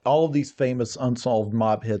of all of these famous unsolved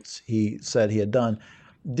mob hits he said he had done.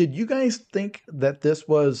 Did you guys think that this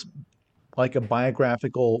was a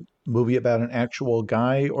biographical movie about an actual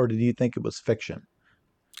guy, or did you think it was fiction?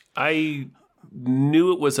 I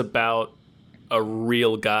knew it was about a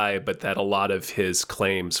real guy, but that a lot of his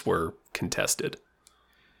claims were contested.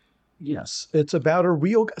 Yes, it's about a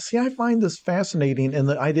real guy. See, I find this fascinating,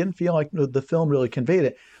 and I didn't feel like the film really conveyed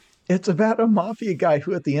it. It's about a mafia guy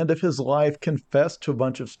who at the end of his life confessed to a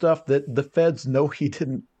bunch of stuff that the feds know he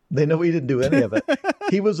didn't. They know he didn't do any of it.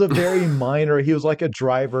 He was a very minor. He was a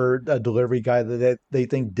driver, a delivery guy that they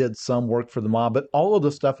think did some work for the mob. But all of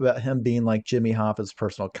the stuff about him being Jimmy Hoffa's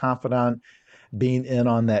personal confidant, being in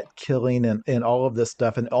on that killing and all of this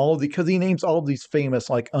stuff and all of because he names all of these famous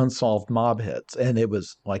like unsolved mob hits, and it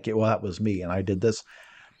was like, well, that was me and I did this.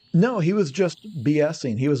 No, he was just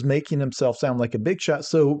BSing. He was making himself sound like a big shot.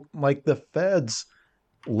 So like the feds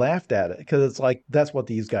laughed at it because it's like, that's what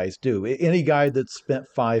these guys do. Any guy that spent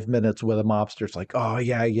 5 minutes with a mobster is like, oh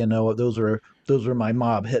yeah, those are my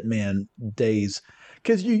mob hitman days.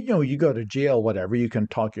 Because you go to jail, whatever, you can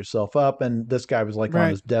talk yourself up. And this guy was like on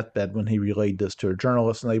his deathbed when he relayed this to a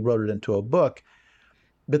journalist, and they wrote it into a book.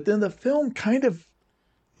 But then the film kind of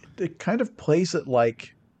plays it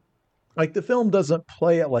like the film doesn't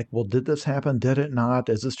play it like, well, did this happen? Did it not?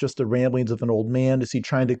 Is this just the ramblings of an old man? Is he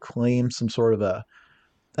trying to claim some sort of a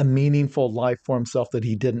meaningful life for himself that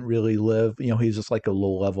he didn't really live? He's just like a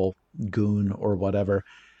low-level goon or whatever.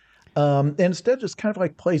 And instead just kind of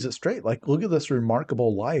like plays it straight. Like, look at this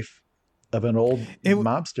remarkable life of an old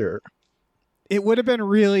mobster. It would have been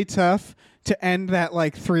really tough to end that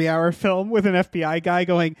like 3-hour film with an FBI guy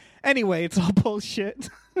going, anyway, it's all bullshit.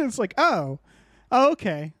 It's like, oh,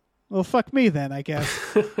 okay. Well, fuck me then, I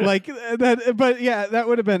guess. Like that, but yeah, that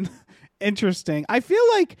would have been interesting. I feel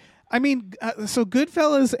like, so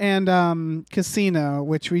Goodfellas and Casino,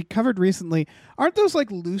 which we covered recently, aren't those like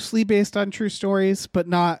loosely based on true stories, but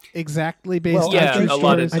not exactly based on true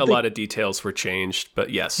stories? A lot of details were changed,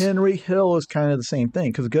 but yes. Henry Hill is kind of the same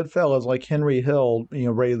thing, because Goodfellas, like Henry Hill,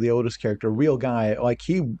 Ray Liotta's character, real guy, like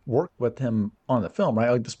he worked with him on the film, right?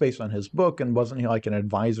 Like it's based on his book, and wasn't he like an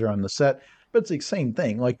advisor on the set? But it's the same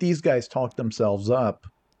thing. Like these guys talk themselves up.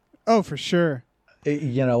 Oh, for sure.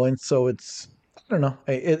 And so it's, I don't know.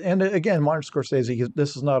 And again, Martin Scorsese,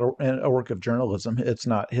 this is not a work of journalism. It's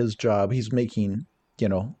not his job. He's making,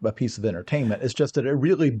 a piece of entertainment. It's just that it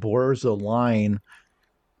really blurs a line.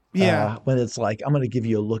 Yeah. When it's like, I'm going to give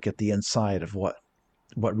you a look at the inside of what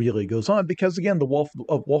really goes on. Because again, the Wolf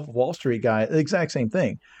of Wall Street guy, the exact same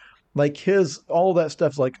thing. Like all that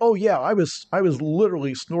stuff's like, oh yeah, I was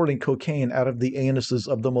literally snorting cocaine out of the anuses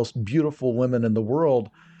of the most beautiful women in the world.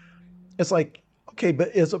 It's like, okay,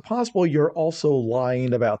 but is it possible you're also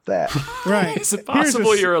lying about that? Right. Is it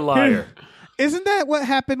possible you're a liar? Isn't that what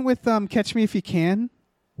happened with Catch Me If You Can?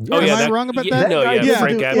 Oh, Am yeah, I wrong about that? No, yeah,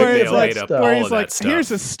 Frank Abagnale made up all of that stuff.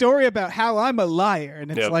 Here's a story about how I'm a liar. And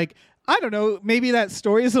it's like, I don't know, maybe that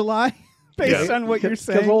story is a lie based on what you're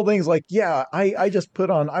saying. Because whole thing's like, yeah, I just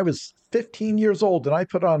I was 15 years old and I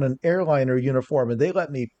put on an airliner uniform and they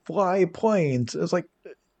let me fly planes. It's like,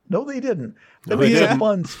 no, they didn't. It's a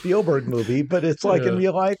fun Spielberg movie, but it's like in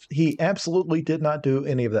real life, he absolutely did not do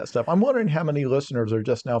any of that stuff. I'm wondering how many listeners are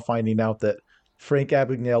just now finding out that Frank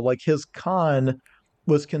Abagnale, like his con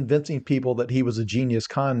was convincing people that he was a genius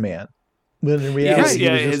con man. When in reality,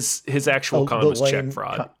 his actual con was check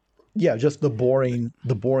fraud. Just the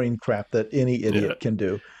boring crap that any idiot can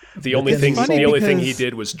do. The only thing he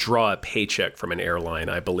did was draw a paycheck from an airline,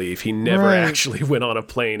 I believe. He never actually went on a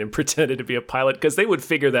plane and pretended to be a pilot, because they would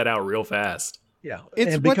figure that out real fast. Yeah,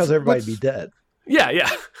 and because everybody'd be dead. Yeah.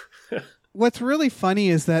 What's really funny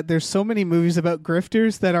is that there's so many movies about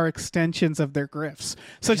grifters that are extensions of their grifts,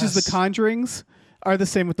 such as The Conjurings are the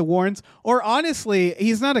same with the Warrens. Or honestly,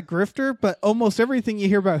 he's not a grifter, but almost everything you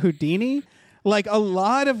hear about Houdini, like a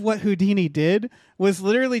lot of what Houdini did was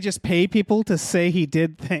literally just pay people to say he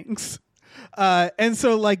did things. And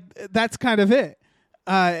so like, that's kind of it.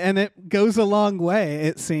 And it goes a long way,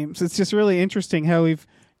 it seems. It's just really interesting how we've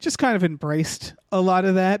just kind of embraced a lot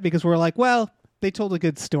of that, because we're like, well, they told a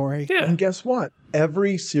good story. Yeah. And guess what?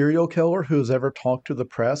 Every serial killer who's ever talked to the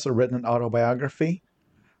press or written an autobiography,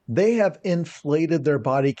 they have inflated their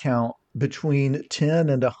body count between 10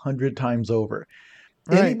 and 100 times over.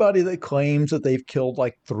 Right. Anybody that claims that they've killed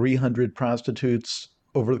like 300 prostitutes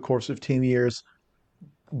over the course of 10 years,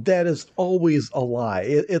 that is always a lie.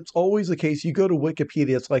 It's always the case. You go to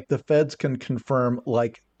Wikipedia, it's like the feds can confirm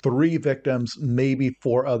like 3 victims, maybe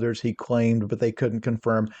 4 others he claimed, but they couldn't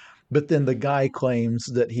confirm. But then the guy claims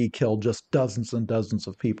that he killed just dozens and dozens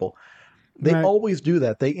of people. They always do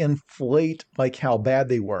that. They inflate like how bad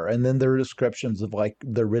they were. And then there are descriptions of like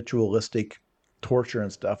the ritualistic torture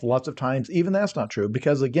and stuff. Lots of times, even that's not true,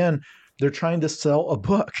 because again, they're trying to sell a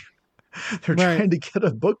book. They're trying to get a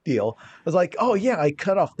book deal. It's like, oh yeah, I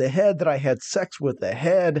cut off the head, that I had sex with the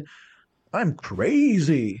head. I'm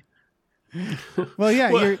crazy. Well,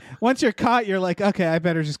 yeah, once you're caught, you're like, okay, I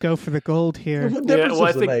better just go for the gold here. What difference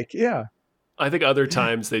does it make? I think other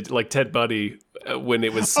times they like Ted Bundy when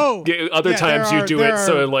it was times you do it.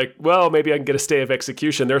 So like, well, maybe I can get a stay of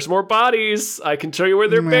execution. There's more bodies. I can show you where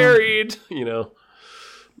they're buried.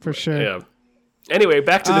 For sure. Yeah. Anyway,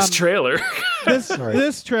 back to this trailer.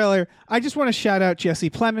 This trailer. I just want to shout out Jesse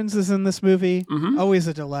Plemons is in this movie. Mm-hmm. Always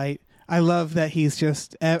a delight. I love that he's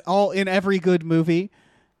just all in every good movie.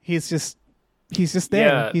 He's just there.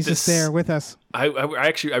 Yeah, he's just there with us. I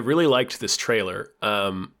really liked this trailer.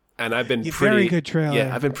 And I've been very good trailer.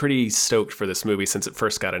 Yeah, I've been pretty stoked for this movie since it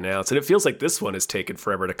first got announced, and it feels like this one has taken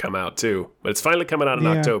forever to come out too. But it's finally coming out in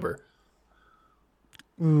October.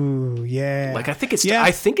 Ooh, yeah. Like I think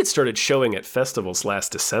it started showing at festivals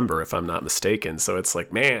last December, if I'm not mistaken. So it's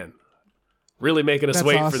like, man, really making us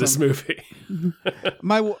wait for this movie.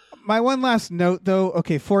 My one last note though.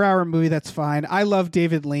 Okay, 4-hour movie. That's fine. I love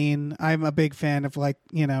David Lean. I'm a big fan of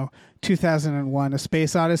 2001: A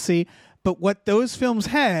Space Odyssey. But what those films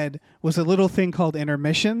had was a little thing called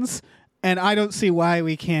intermissions, and I don't see why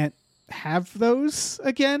we can't have those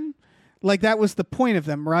again. Like, that was the point of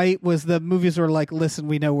them, right? Was the movies were like, listen,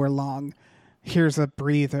 we know we're long. Here's a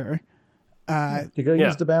breather. You go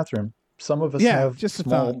use the bathroom. Some of us have just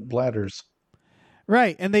small bladders.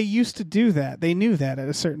 Right, and they used to do that. They knew that at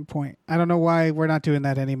a certain point. I don't know why we're not doing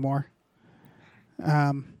that anymore.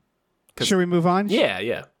 Should we move on?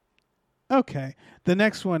 Yeah. Okay. The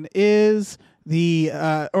next one is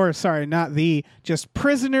just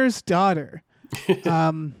Prisoner's Daughter.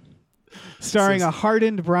 Starring a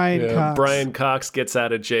hardened Brian Cox. Brian Cox gets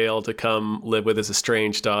out of jail to come live with his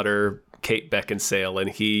estranged daughter, Kate Beckinsale, and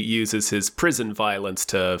he uses his prison violence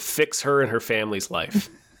to fix her and her family's life.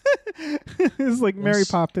 It's like Mary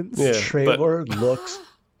Poppins. The trailer looks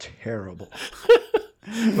terrible.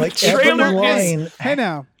 Like every line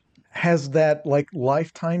has that like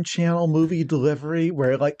Lifetime Channel movie delivery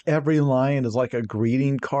where like every line is like a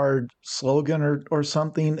greeting card slogan or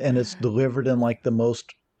something, and it's delivered in like the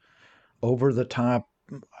most over the top.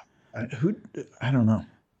 I don't know.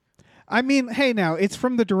 I mean, hey, now it's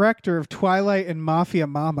from the director of Twilight and Mafia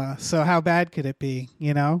Mama, so how bad could it be?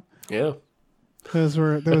 Yeah. Those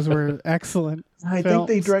were excellent. I think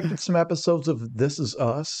they directed some episodes of This Is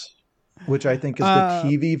Us, which I think is the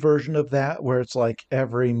TV version of that, where it's like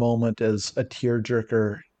every moment is a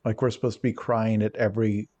tearjerker. Like we're supposed to be crying at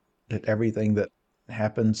everything that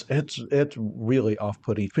happens. It's really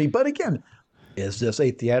off-putting to me. But again, is this a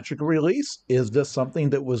theatrical release? Is this something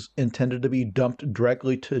that was intended to be dumped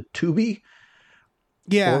directly to Tubi?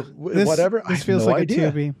 Yeah, or whatever. This feels like a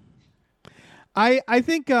Tubi. I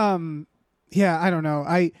think. I don't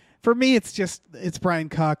know. For me, it's Brian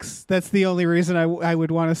Cox. That's the only reason I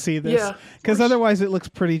would want to see this. Because otherwise it looks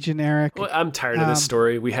pretty generic. Well, I'm tired of this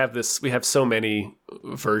story. We have so many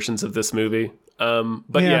versions of this movie.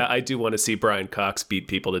 I do want to see Brian Cox beat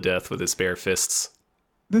people to death with his bare fists.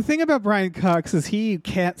 The thing about Brian Cox is he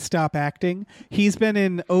can't stop acting. He's been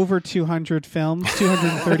in over 200 films,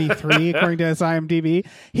 233 according to his IMDb.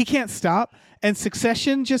 He can't stop. And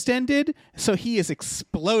Succession just ended, so he is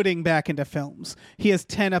exploding back into films. He has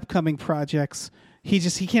 10 upcoming projects. He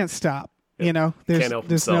can't stop. Can't help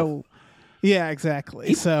himself. Yeah,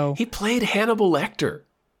 exactly. He played Hannibal Lecter.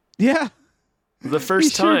 Yeah. The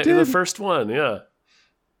first time, the first one, yeah.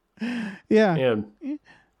 Yeah. And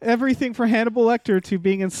everything from Hannibal Lecter to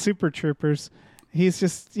being in Super Troopers. He's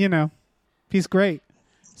just, he's great.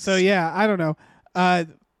 So yeah, I don't know.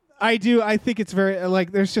 I think it's very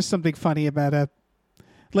there's just something funny about it.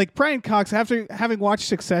 Like Brian Cox, after having watched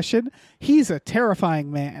Succession, he's a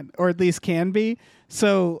terrifying man, or at least can be.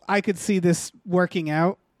 So I could see this working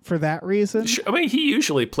out for that reason. I mean, he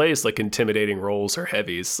usually plays like intimidating roles or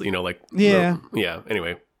heavies,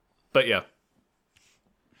 Anyway, but yeah.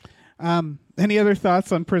 Any other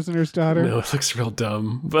thoughts on Prisoner's Daughter? No, it looks real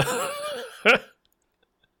dumb, but.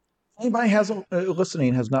 Anybody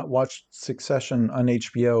listening has not watched Succession on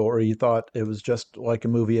HBO, or you thought it was just like a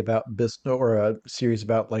movie about business or a series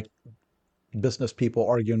about like business people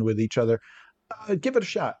arguing with each other, give it a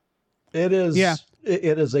shot. It is. Yeah.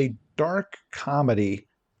 It is a dark comedy,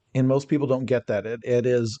 and most people don't get that. It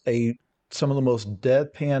is some of the most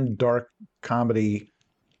deadpan dark comedy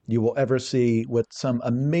you will ever see, with some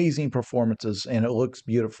amazing performances, and it looks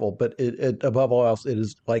beautiful. But it above all else, it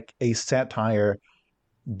is like a satire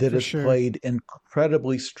that is played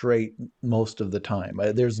incredibly straight most of the time.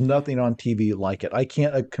 There's nothing on TV like it. I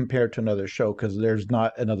can't compare it to another show because there's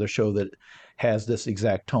not another show that has this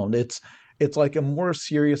exact tone. It's like a more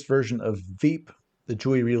serious version of Veep, the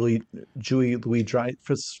Julie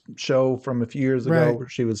Louis-Dreyfus show from a few years ago, where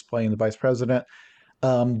she was playing the vice president.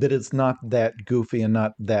 But it's not that goofy and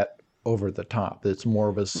not that over the top. It's more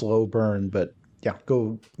of a slow burn. But yeah,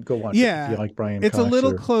 go watch it if you like Brian Cox. It's a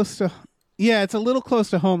little close to. Yeah, it's a little close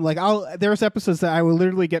to home. Like there's episodes that I will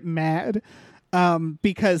literally get mad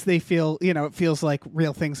because they feel, it feels like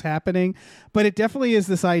real things happening. But it definitely is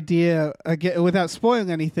this idea, again, without spoiling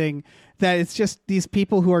anything, that it's just these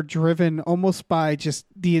people who are driven almost by just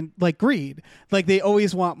the like greed. Like they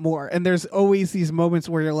always want more. And there's always these moments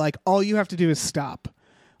where you're like, all you have to do is stop.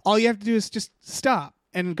 All you have to do is just stop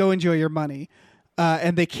and go enjoy your money.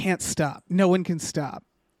 And they can't stop. No one can stop.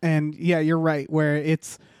 And yeah, you're right. Where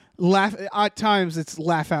it's at times it's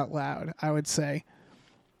laugh out loud, I would say.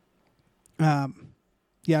 Yeah,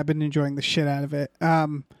 I've been enjoying the shit out of it.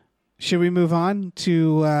 Should we move on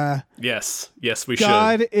to Yes, we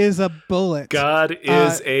God should. is a Bullet. God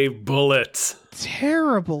is a bullet.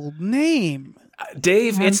 Terrible name.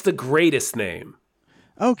 Dave, it's the greatest name.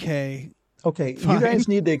 Okay. Okay, Fine. you guys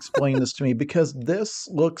need to explain this to me because this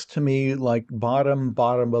looks to me like bottom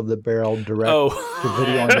of the barrel direct to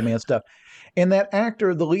video on demand stuff. And that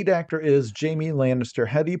actor, the lead actor, is Jamie Lannister.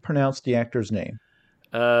 How do you pronounce the actor's name?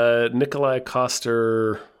 Nikolai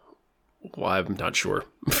Coster. Well, I'm not sure.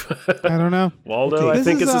 I don't know. Waldo, Okay, I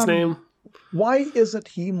think is his name. Why isn't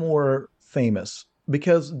he more famous?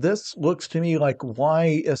 Because this looks to me like,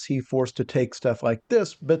 why is he forced to take stuff like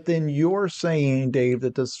this? But then you're saying, Dave,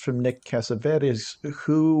 that this is from Nick Cassavetes.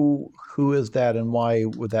 Who is that, and why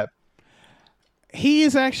would that? He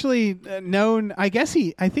is actually known. I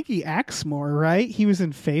think he acts more, right? He was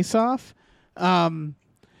in Face Off. But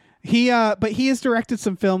he has directed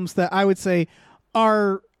some films that I would say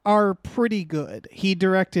are pretty good. He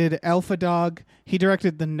directed Alpha Dog. He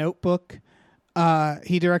directed The Notebook.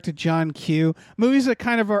 He directed John Q. Movies that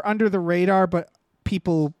kind of are under the radar, but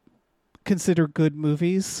people consider good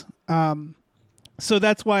movies. So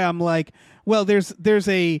that's why I'm like, well, there's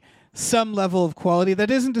some level of quality. That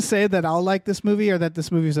isn't to say that I'll like this movie or that this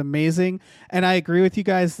movie is amazing. And I agree with you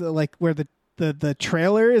guys that, like, where the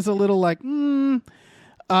trailer is a little like,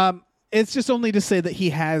 it's just only to say that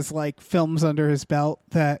he has like films under his belt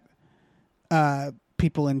that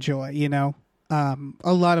people enjoy, you know.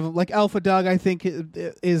 A lot of like Alpha Dog, I think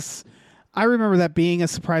is. I remember that being a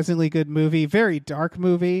surprisingly good movie, very dark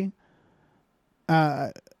movie,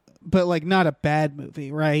 but like not a bad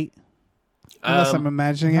movie, right? Unless I'm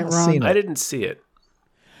imagining it wrong. I didn't see it.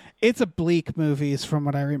 It's a bleak movie, is from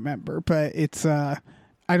what I remember, but it's. I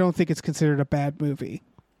don't think it's considered a bad movie.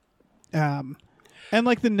 And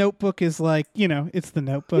like The Notebook is like, you know, it's The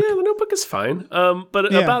Notebook. Yeah, The Notebook is fine.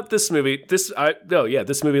 About this movie, this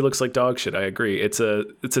movie looks like dog shit. I agree. It's a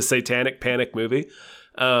satanic panic movie.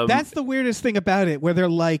 That's the weirdest thing about it, where they're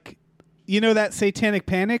like, you know, that satanic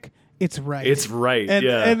panic. It's right. It's right.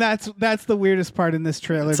 And that's the weirdest part in this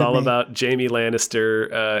trailer. It's all about Jamie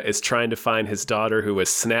Lannister is trying to find his daughter who was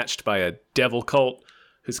snatched by a devil cult,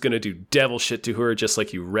 who's going to do devil shit to her, just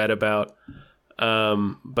like you read about.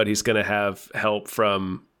 But he's going to have help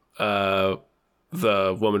from the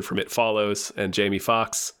woman from It Follows and Jamie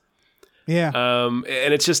Foxx. Yeah. And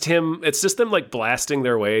it's just him. It's just them like blasting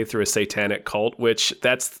their way through a satanic cult, which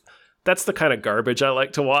that's the kind of garbage I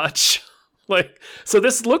like to watch. Like, so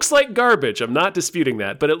this looks like garbage. I'm not disputing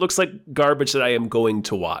that, but it looks like garbage that I am going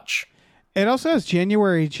to watch. It also has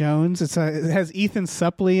January Jones. It has Ethan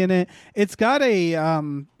Suplee in it. It's got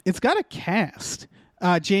a cast.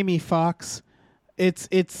 Jamie Foxx.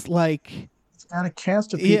 It's like it's got a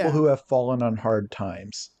cast of people who have fallen on hard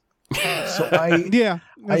times. So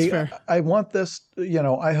that's fair. I want this, you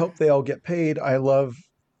know, I hope they all get paid. I love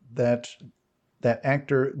that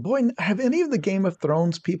actor. Boy, have any of the Game of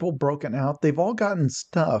Thrones people broken out? They've all gotten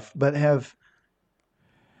stuff, but have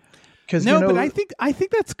but I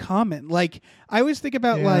think that's common. Like I always think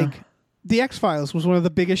about like The X-Files was one of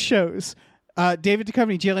the biggest shows. David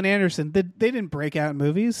Duchovny, Gillian Anderson, they didn't break out in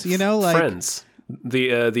movies, you know, like Friends.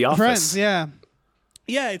 The Office. Friends, yeah.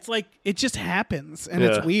 Yeah, it's like it just happens and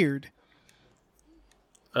it's weird.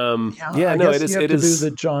 I guess you have to do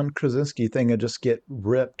the John Krasinski thing and just get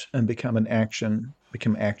ripped and become action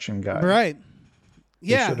guy. Right.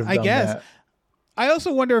 Yeah, I guess. That. I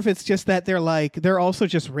also wonder if it's just that they're also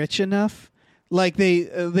just rich enough. Like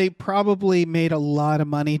they probably made a lot of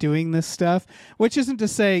money doing this stuff, which isn't to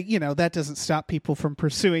say, you know, that doesn't stop people from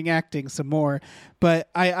pursuing acting some more. But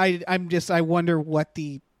I wonder what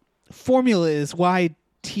the formula is, why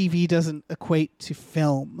TV doesn't equate to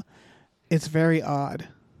film. It's very odd.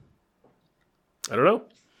 I don't know.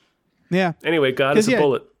 Yeah. Anyway, God is a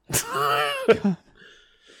bullet.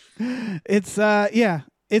 It's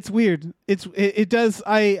it's weird. It does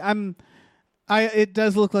it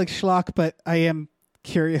does look like schlock, but I am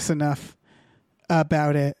curious enough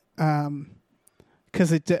about it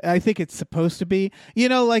because I think it's supposed to be. You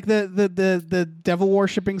know, like the devil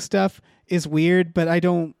worshipping stuff is weird, but I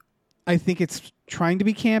think it's trying to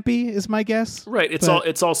be campy, is my guess. Right.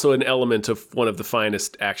 It's also an element of one of the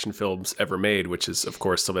finest action films ever made, which is, of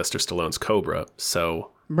course, Sylvester Stallone's Cobra.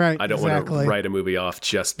 So Right. I don't want to write a movie off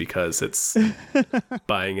just because it's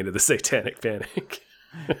buying into the satanic panic.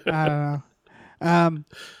 I don't know.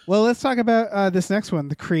 Well, let's talk about this next one,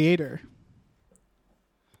 The Creator.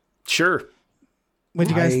 Sure. What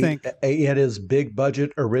do you guys think? It is big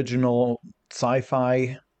budget, original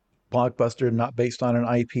sci-fi blockbuster, not based on an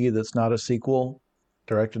IP that's not a sequel,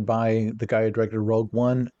 directed by the guy who directed Rogue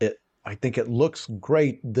One. I think it looks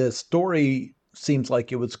great. The story seems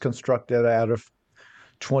like it was constructed out of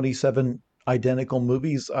 27 identical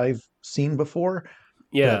movies I've seen before.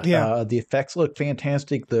 Yeah. Yeah. The effects look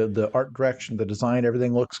fantastic. The art direction, the design,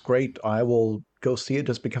 everything looks great. I will go see it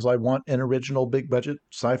just because I want an original big budget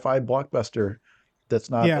sci-fi blockbuster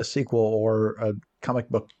that's not a sequel or a comic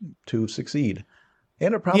book to succeed.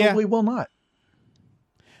 And it probably will not.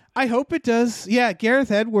 I hope it does. Yeah,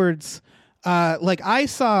 Gareth Edwards, I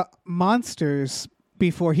saw Monsters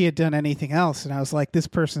before he had done anything else, and I was like, this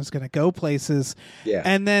person's going to go places. Yeah.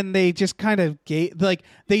 And then they just kind of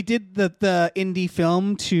they did the indie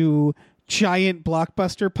film to giant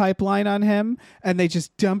blockbuster pipeline on him, and they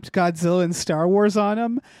just dumped Godzilla and Star Wars on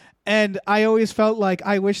him. And I always felt like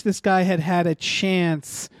I wish this guy had had a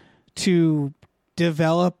chance to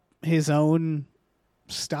develop his own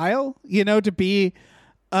style, to be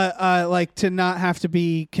to not have to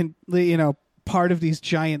be part of these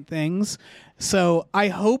giant things. So I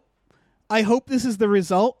hope this is the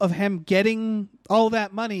result of him getting all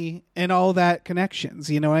that money and all that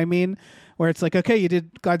connections, you know what I mean? Where it's like, okay, you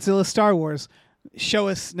did Godzilla, Star Wars, show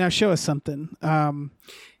us something.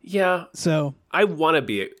 Yeah. So I want to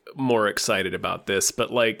be more excited about this, but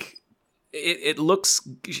it looks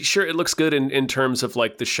good in terms of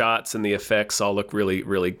the shots and the effects all look really,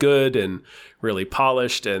 really good and really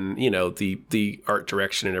polished. And, the art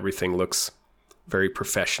direction and everything looks very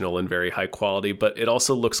professional and very high quality, but it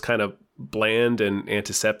also looks kind of bland and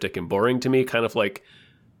antiseptic and boring to me, kind of like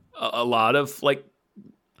a lot of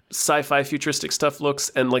sci-fi futuristic stuff looks.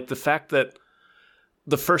 And the fact that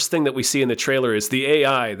the first thing that we see in the trailer is the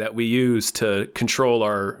AI that we use to control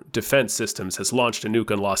our defense systems has launched a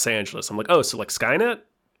nuke in Los Angeles. I'm like, oh, so Skynet?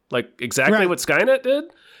 Exactly what Skynet did?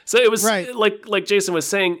 So it was like Jason was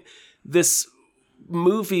saying, this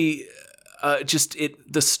movie,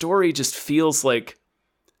 the story just feels like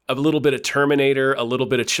a little bit of Terminator, a little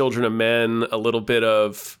bit of Children of Men, a little bit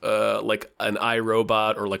of an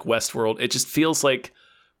iRobot or Westworld. It just feels like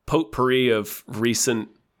potpourri of recent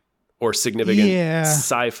or significant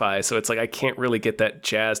sci-fi. So it's I can't really get that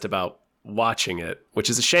jazzed about watching it, which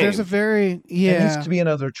is a shame. There's a very, There needs to be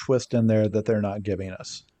another twist in there that they're not giving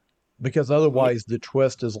us. Because otherwise the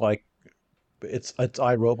twist is it's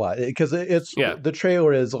iRobot. Because the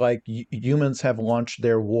trailer is humans have launched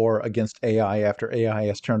their war against AI after AI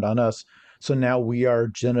has turned on us. So now we are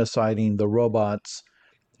genociding the robots.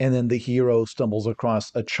 And then the hero stumbles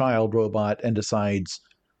across a child robot and decides,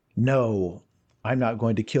 no, I'm not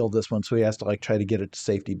going to kill this one. So he has to try to get it to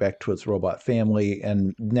safety back to its robot family.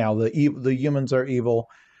 And now the humans are evil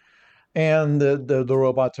and the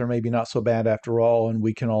robots are maybe not so bad after all. And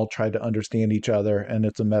we can all try to understand each other. And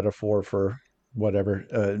it's a metaphor for whatever,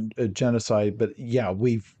 a genocide. But yeah,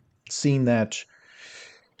 we've seen that.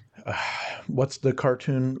 What's the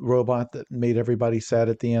cartoon robot that made everybody sad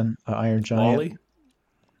at the end? Iron Giant. Wally?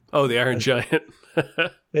 Oh, the Iron Giant.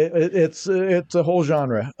 It's a whole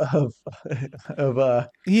genre of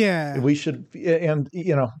we should, and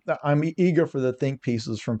I'm eager for the think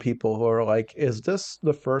pieces from people who are is this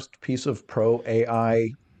the first piece of pro AI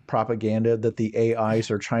propaganda that the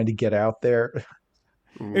AIs are trying to get out there?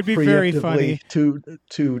 It'd be very funny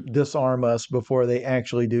to disarm us before they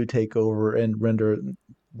actually do take over and render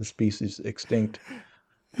the species extinct.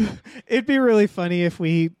 It'd be really funny if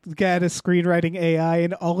we got a screenwriting AI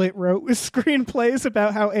and all it wrote was screenplays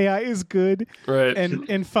about how AI is good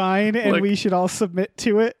and fine, and we should all submit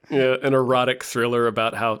to it. Yeah, an erotic thriller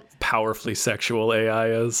about how powerfully sexual AI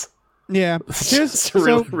is. Yeah. It's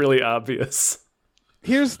really obvious.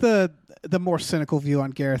 Here's the more cynical view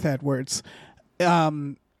on Gareth Edwards.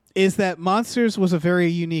 Is that Monsters was a very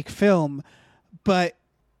unique film, but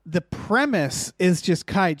the premise is just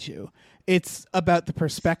kaiju. It's about the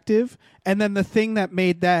perspective. And then the thing that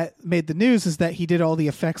made the news is that he did all the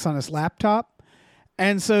effects on his laptop.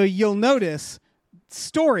 And so you'll notice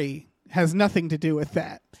story has nothing to do with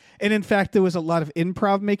that. And in fact, there was a lot of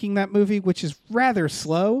improv making that movie, which is rather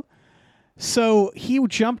slow. So he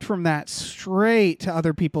jumped from that straight to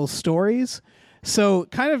other people's stories. So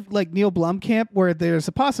kind of like Neil Blomkamp, where there's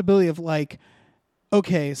a possibility of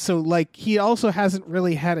okay, so he also hasn't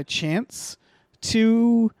really had a chance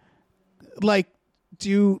to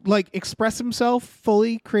express himself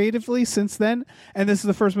fully creatively since then, and this is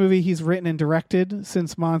the first movie he's written and directed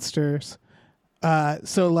since Monsters.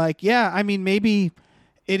 So I mean, maybe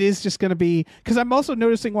it is just going to be, because I'm also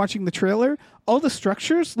noticing watching the trailer, all the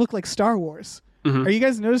structures look like Star Wars. Are you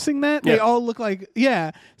guys noticing that? Yeah. They all look like,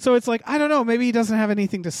 so it's like, I don't know, maybe he doesn't have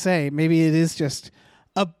anything to say. Maybe it is just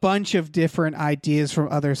a bunch of different ideas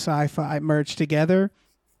from other sci-fi merged together.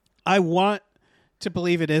 I want to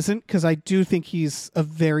believe it isn't, because I do think he's a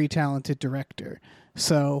very talented director.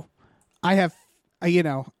 So I have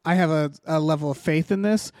a level of faith in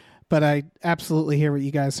this, but I absolutely hear what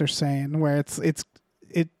you guys are saying, where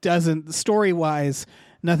it doesn't, story-wise,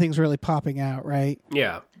 nothing's really popping out, right?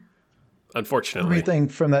 Yeah. Unfortunately. Everything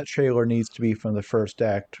from that trailer needs to be from the first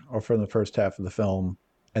act or from the first half of the film.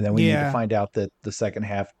 And then we need to find out that the second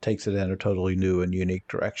half takes it in a totally new and unique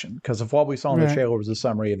direction. Because if what we saw in the trailer was a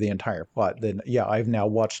summary of the entire plot, then I've now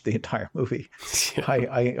watched the entire movie.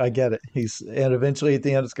 I get it. And eventually at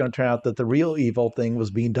the end, it's going to turn out that the real evil thing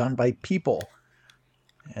was being done by people,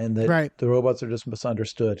 and that the robots are just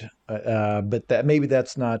misunderstood. But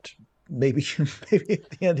that's not. Maybe at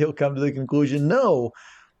the end he'll come to the conclusion, no,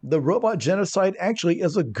 the robot genocide actually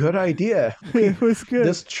is a good idea. It was good.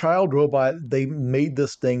 This child robot, they made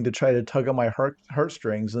this thing to try to tug on my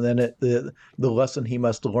heartstrings, and then the lesson he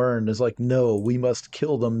must learn is like, no, we must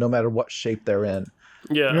kill them no matter what shape they're in.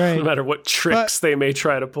 Yeah, no matter what tricks they may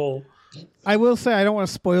try to pull. I will say, I don't want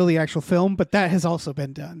to spoil the actual film, but that has also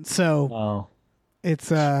been done. So it's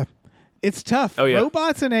tough. Oh, yeah.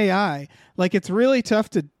 Robots and AI, it's really tough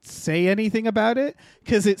to say anything about it,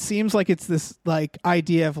 because it seems like it's this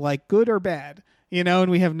idea of good or bad, and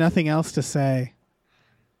we have nothing else to say.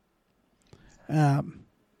 Yeah,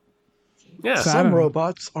 so some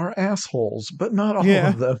robots are assholes, but not all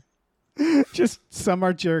of them. Just some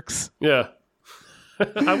are jerks. Yeah.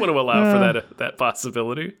 I want to allow for that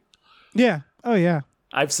possibility. Yeah. Oh, yeah.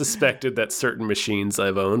 I've suspected that certain machines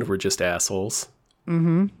I've owned were just assholes.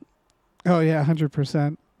 Mm-hmm. Oh, yeah,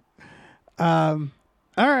 100%. All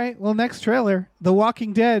right. Well, next trailer, The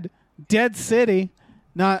Walking Dead, Dead City.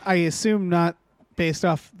 I assume not based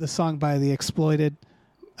off the song by The Exploited.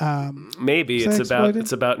 Maybe it's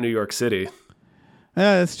about New York City.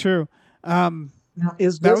 Yeah, that's true.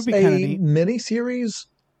 Is this a mini-series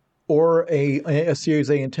or a series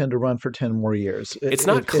they intend to run for 10 more years? It's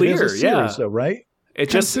not clear. It is a series, though, right? It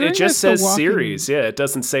just says series. Yeah, it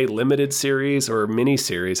doesn't say limited series or mini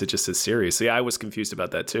series. It just says series. So I was confused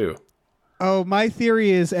about that too. Oh, my theory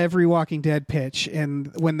is every Walking Dead pitch,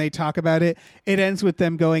 and when they talk about it, it ends with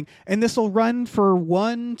them going, and this will run for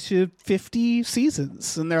 1 to 50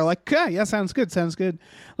 seasons. And they're like, yeah, sounds good.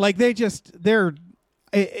 Walking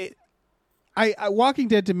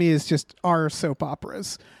Dead to me is just our soap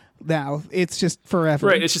operas. Now it's just forever,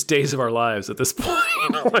 right? It's just days of our lives at this point.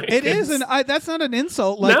 It is, and that's not an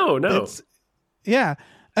insult. No. Yeah,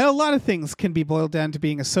 a lot of things can be boiled down to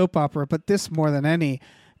being a soap opera, but this more than any.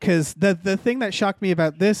 Because the thing that shocked me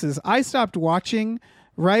about this is I stopped watching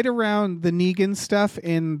right around the Negan stuff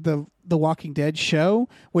in the Walking Dead show,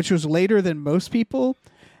 which was later than most people.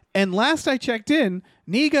 And last I checked in,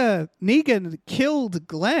 Negan killed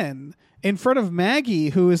Glenn in front of Maggie,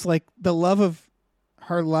 who is the love of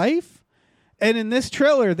her life. And in this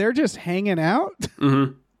trailer, they're just hanging out.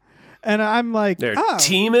 Mm-hmm. And I'm like, they're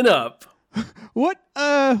teaming up. What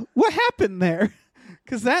happened there?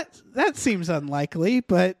 Because that seems unlikely,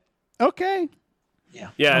 but okay.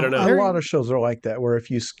 Yeah, I don't know. A lot of shows are like that, where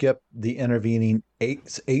if you skip the intervening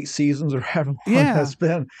eight seasons or however long that's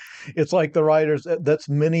been, it's like the writers, that's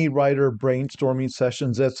many writer brainstorming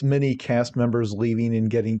sessions, that's many cast members leaving and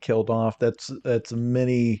getting killed off, that's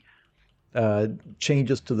many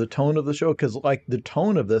changes to the tone of the show, because the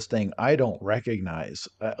tone of this thing I don't recognize.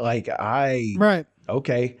 Right.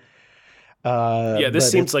 Okay. This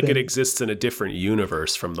seems like it exists in a different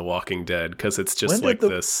universe from The Walking Dead, because it's just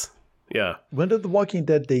this. Yeah. When did The Walking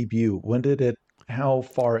Dead debut? How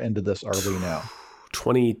far into this are we now?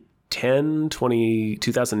 2010,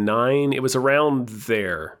 2009. It was around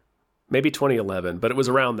there. Maybe 2011, but it was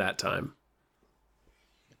around that time.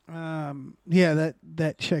 Yeah,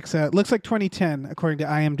 that checks out. Looks like 2010 according to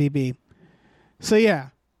IMDb. So yeah,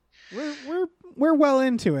 we're well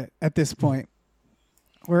into it at this point.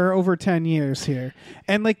 We're over 10 years here.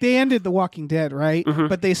 And they ended The Walking Dead, right? Mm-hmm.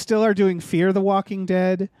 But they still are doing Fear the Walking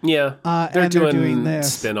Dead. Yeah. They're doing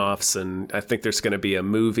this. Spin-offs, and I think there's going to be a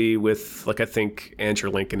movie with, I think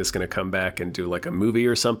Andrew Lincoln is going to come back and do a movie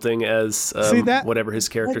or something as whatever his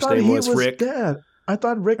character's name was, Rick. Dead. I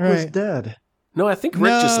thought Rick was dead. No, I think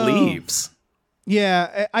Rick just leaves.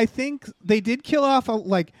 Yeah, I think they did kill off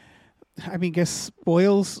I mean, guess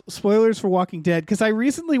spoilers for Walking Dead, because I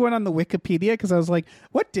recently went on the Wikipedia because I was like,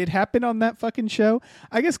 what did happen on that fucking show?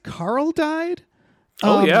 I guess Carl died.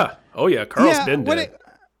 Oh yeah. Carl's been dead.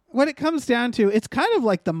 What it comes down to, it's kind of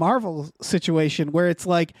like the Marvel situation where it's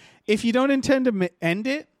like, if you don't intend to end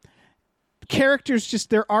it, characters just,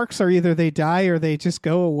 their arcs are either they die or they just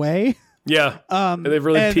go away. Yeah. And they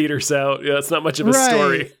really peters out. Yeah, it's not much of a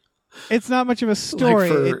story. It's not much of a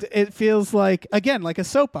story. It feels like, again, like a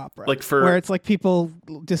soap opera. Where it's like people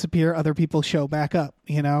disappear, other people show back up,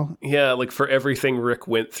 you know? Yeah, like for everything Rick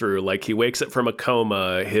went through. Like he wakes up from a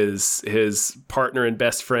coma, his partner and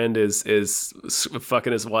best friend is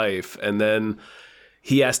fucking his wife, and then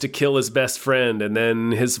he has to kill his best friend, and then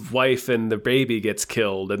his wife and the baby gets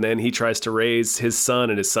killed, and then he tries to raise his son,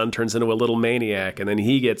 and his son turns into a little maniac, and then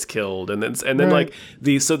he gets killed, and then like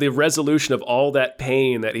the resolution of all that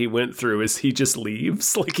pain that he went through is he just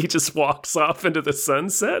leaves, like he just walks off into the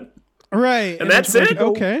sunset, right? And that's it.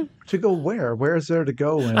 Okay, to go where? Where is there to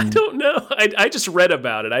go? I don't know. I just read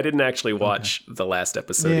about it. I didn't actually watch the last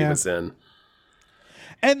episode he was in.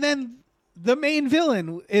 And then the main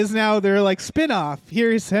villain is now their like spin-off.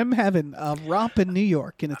 Here's him having a romp in New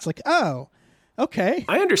York, and it's like, oh, okay.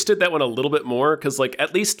 I understood that one a little bit more because, like,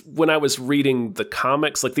 at least when I was reading the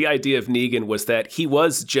comics, like the idea of Negan was that he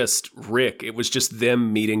was just Rick. It was just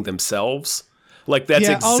them meeting themselves. Like that's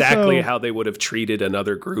exactly how they would have treated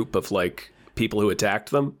another group of like people who attacked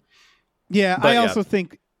them. Yeah, but I also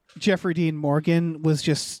think Jeffrey Dean Morgan was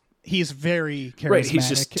just. He's very charismatic. Right, he's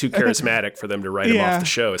just too charismatic for them to write him off the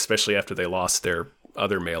show, especially after they lost their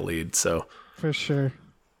other male lead. So for sure.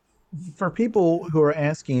 For people who are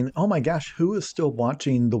asking, oh my gosh, who is still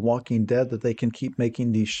watching The Walking Dead that they can keep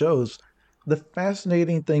making these shows? The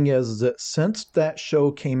fascinating thing is that since that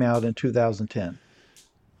show came out in 2010,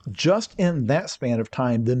 just in that span of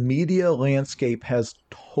time, the media landscape has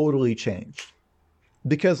totally changed.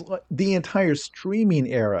 Because the entire streaming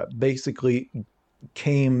era basically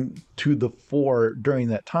came to the fore during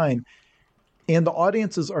that time. And the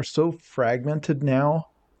audiences are so fragmented now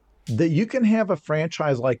that you can have a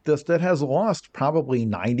franchise like this that has lost probably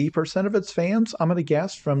 90% of its fans, I'm going to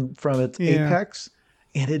guess, from its apex,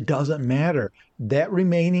 and it doesn't matter. That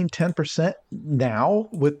remaining 10% now,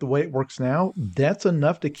 with the way it works now, that's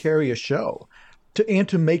enough to carry a show and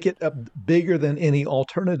to make it bigger than any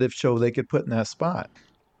alternative show they could put in that spot.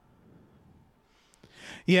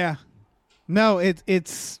 Yeah. No,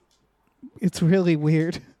 it's really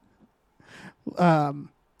weird.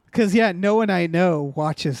 Because no one I know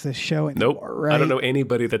watches this show anymore. Nope. Right? I don't know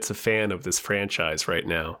anybody that's a fan of this franchise right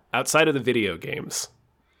now outside of the video games.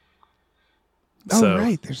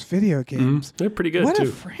 Right, there's video games. They're pretty good what too.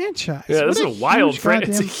 What a franchise! Yeah, what this is a wild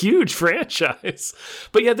franchise. It's a huge franchise.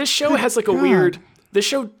 But yeah, this show has like a weird. This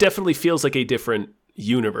show definitely feels like a different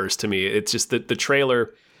universe to me. It's just that the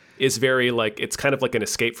trailer is very like, it's kind of like an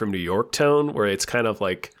Escape from New York tone, where it's kind of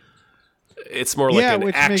like, it's more like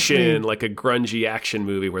an action, like a grungy action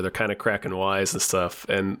movie where they're kind of cracking wise and stuff.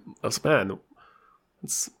 And I was, man,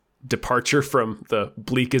 it's departure from the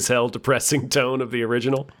bleak as hell, depressing tone of the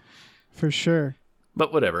original. For sure.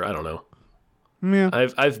 But whatever, I don't know. Yeah.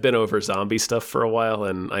 I've been over zombie stuff for a while,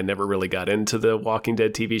 and I never really got into the Walking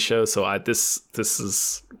Dead TV show, so this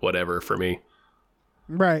is whatever for me.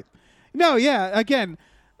 Right. No, yeah, again,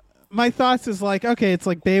 my thoughts is like, okay, it's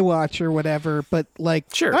like Baywatch or whatever, but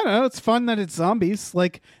like, sure. I don't know, it's fun that it's zombies.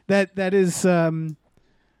 Like that is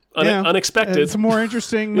unexpected. It's more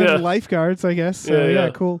interesting than Lifeguards, I guess. So, yeah,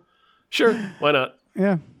 cool. Sure, why not?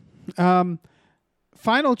 Yeah.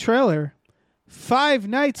 Final trailer, Five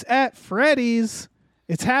Nights at Freddy's.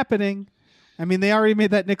 It's happening. I mean, they already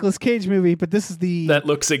made that Nicolas Cage movie, but this is that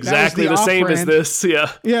looks exactly the same as this.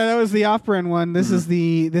 Yeah. Yeah, that was the off-brand one. This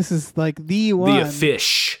is like the one. The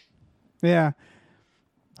fish. Yeah.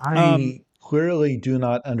 I clearly do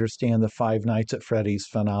not understand the Five Nights at Freddy's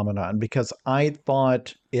phenomenon, because I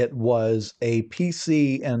thought it was a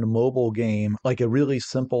PC and mobile game, like a really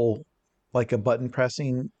simple, like a button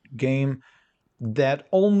pressing game that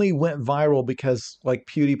only went viral because like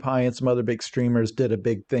PewDiePie and some other big streamers did a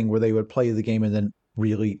big thing where they would play the game and then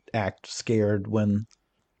really act scared when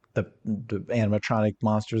the animatronic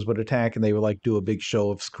monsters would attack, and they would like do a big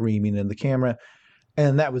show of screaming in the camera.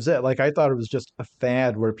 And that was it. Like, I thought it was just a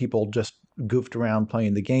fad where people just goofed around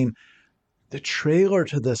playing the game. The trailer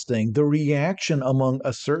to this thing, the reaction among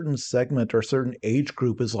a certain segment or certain age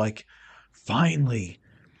group is like, finally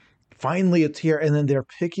it's here. And then they're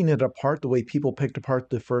picking it apart the way people picked apart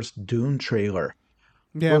the first Dune trailer.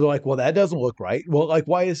 Yeah. Where they're like, well, that doesn't look right. Well, like,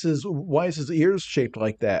 why is his ears shaped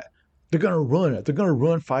like that? They're going to ruin it. They're going to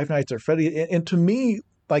ruin Five Nights at Freddy. And to me,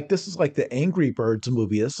 like this is like the Angry Birds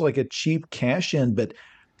movie. This is like a cheap cash in, but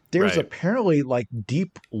there's Right. apparently like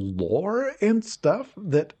deep lore and stuff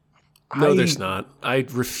that No, there's not. I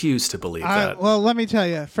refuse to believe that. Well, let me tell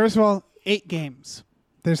you. First of all, 8 games.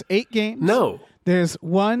 There's 8 games. No. There's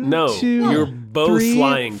 1, No. 2, You're both 3,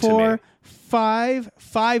 lying to 4, me.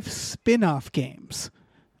 5 spin-off games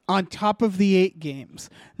on top of the 8 games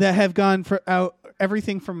that have gone for out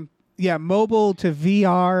everything from mobile to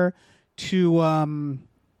VR to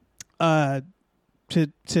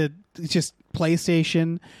just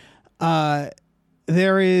PlayStation.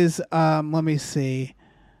 There is let me see.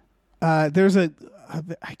 There's I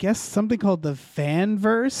guess something called the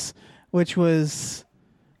Fanverse, which was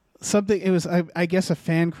something. It was I guess a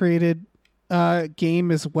fan created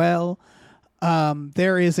game as well.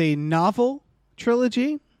 There is a novel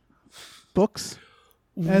trilogy, books.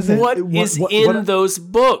 What is in those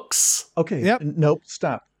books? Okay. Yep. Nope.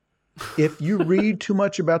 Stop. If you read too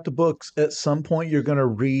much about the books, at some point you're going to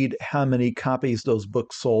read how many copies those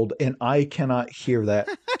books sold, and I cannot hear that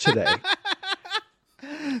today.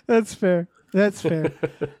 That's fair. That's fair.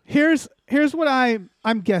 Here's what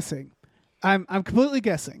I'm guessing. I'm completely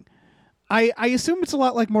guessing. I assume it's a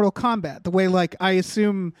lot like Mortal Kombat. The way like I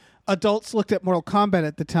assume adults looked at Mortal Kombat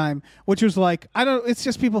at the time, which was like, it's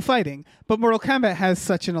just people fighting. But Mortal Kombat has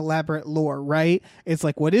such an elaborate lore, right? It's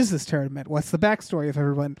like, what is this tournament? What's the backstory of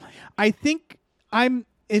everyone? I think I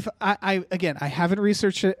haven't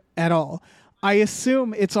researched it at all. I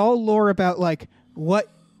assume it's all lore about like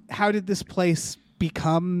how did this place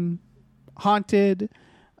become haunted?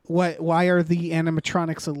 Why are the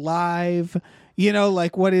animatronics alive?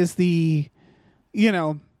 Like what is the,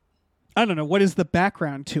 I don't know, what is the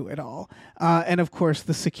background to it all? And of course,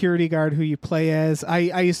 the security guard who you play as,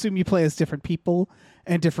 I assume you play as different people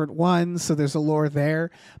and different ones, so there's a lore there.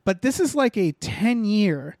 But this is like a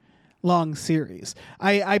 10-year long series.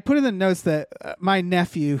 I put in the notes that my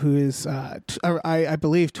nephew, who is, I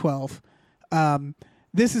believe, 12,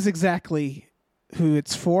 this is exactly who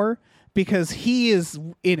it's for, because he is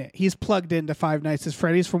in it. He's plugged into Five Nights at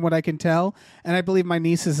Freddy's, from what I can tell. And I believe my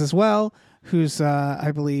niece is as well, who's,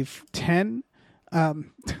 I believe, 10. I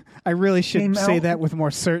really should say that with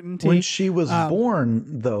more certainty. When she was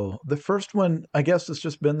born, though, the first one, I guess it's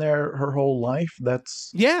just been there her whole life.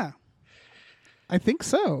 Yeah, I think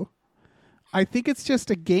so. I think it's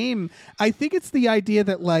just a game. I think it's the idea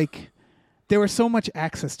that, like, there was so much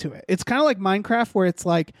access to it. It's kind of like Minecraft, where it's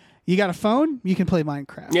like, you got a phone, you can play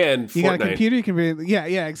Minecraft. Yeah, and you Fortnite. got a computer, you can be.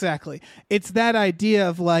 Yeah, exactly. It's that idea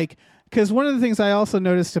of like, because one of the things I also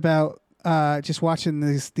noticed about just watching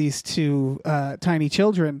these two tiny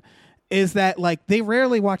children is that like they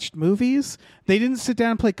rarely watched movies. They didn't sit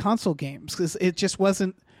down and play console games because it just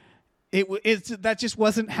wasn't. That just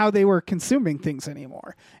wasn't how they were consuming things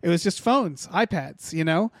anymore. It was just phones, iPads,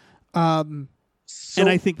 and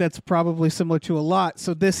I think that's probably similar to a lot.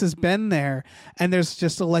 So this has been there, and there's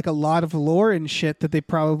just a lot of lore and shit that they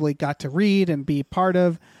probably got to read and be part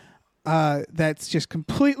of. That's just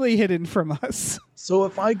completely hidden from us. So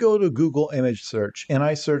if I go to Google image search and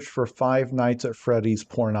I search for Five Nights at Freddy's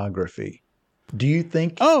pornography, do you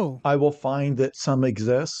think I will find that some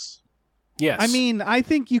exists? Yes. I mean, I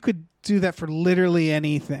think you could do that for literally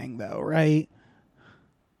anything, though, right?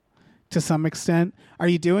 To some extent. Are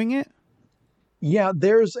you doing it? Yeah,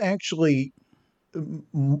 there's actually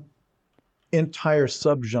entire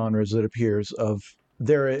subgenres, it appears, of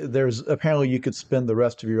there's apparently you could spend the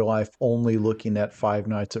rest of your life only looking at Five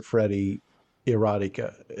Nights at Freddy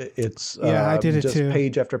erotica. It's I did it just too.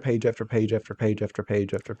 page after page after page after page after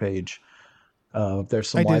page after page. There's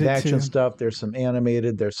some I did live it action too. stuff. There's some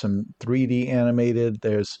animated. There's some 3D animated.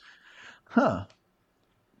 There's,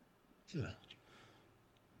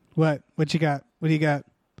 What you got? What do you got?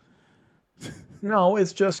 No,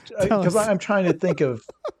 it's just because I'm trying to think of,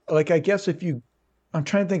 like, I'm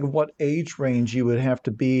trying to think of what age range you would have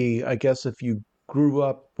to be. I guess if you grew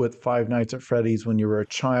up with Five Nights at Freddy's when you were a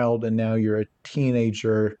child and now you're a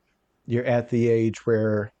teenager, you're at the age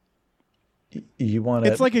where you want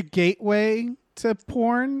to. It's like a gateway to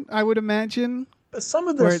porn, I would imagine. Some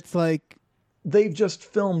of Where this, it's like, they've just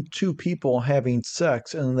filmed two people having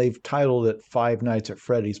sex and they've titled it Five Nights at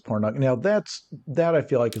Freddy's porno. Now that I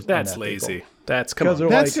feel like is that's unethical. lazy. That's come on.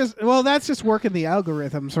 that's just working the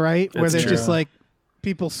algorithms, right? Where That's they're true. just like,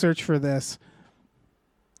 people search for this.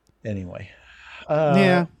 Anyway.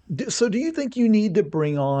 Yeah. So do you think you need to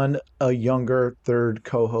bring on a younger third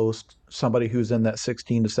co-host, somebody who's in that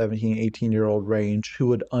 16 to 17, 18-year-old range who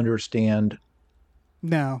would understand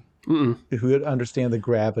No. the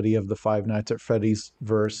gravity of the Five Nights at Freddy's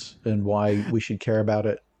verse and why we should care about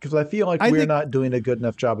it? because I feel like I we're think- not doing a good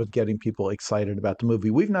enough job of getting people excited about the movie.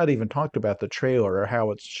 We've not even talked about the trailer or how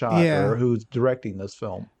it's shot Yeah. or who's directing this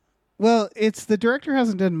film. Well, it's the director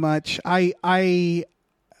hasn't done much. Emma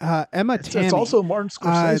Tammy. It's also Martin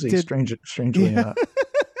Scorsese, strangely enough.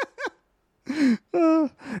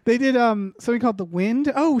 They did something called The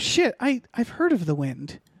Wind. Oh shit, I've heard of The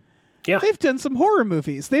Wind. Yeah. They've done some horror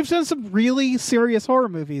movies. They've done some really serious horror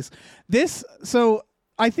movies. So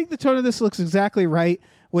I think the tone of this looks exactly right,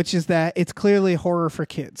 which is that it's clearly horror for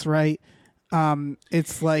kids, right?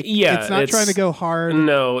 It's like it's not trying to go hard.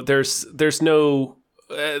 No, there's no.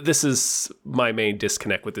 This is my main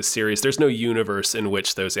disconnect with this series. There's no universe in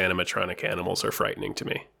which those animatronic animals are frightening to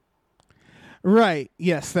me. Right.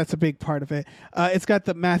 Yes, that's a big part of it. It's got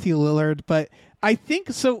the Matthew Lillard, but I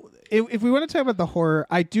think so. If we want to talk about the horror,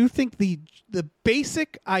 I do think the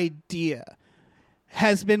basic idea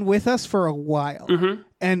has been with us for a while,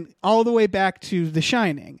 and all the way back to The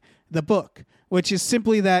Shining, the book, which is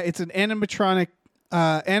simply that it's an animatronics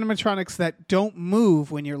that don't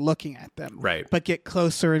move when you're looking at them, Right. but get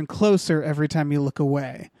closer and closer every time you look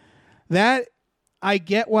away. That I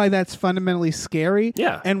get why that's fundamentally scary,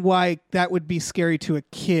 Yeah. and why that would be scary to a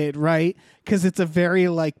kid, right? Because it's a very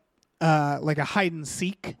like a hide and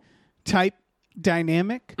seek type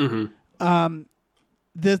dynamic. The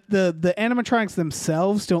animatronics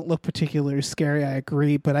themselves don't look particularly scary. I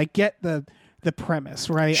agree, but I get the premise,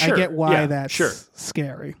 right? Sure. I get why Yeah, that's sure.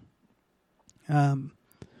 scary.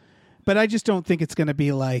 But I just don't think it's going to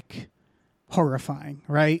be like horrifying,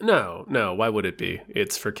 right? No. Why would it be?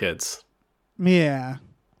 It's for kids. Yeah.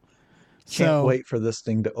 Can't wait for this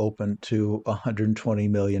thing to open to $120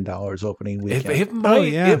 million opening weekend. It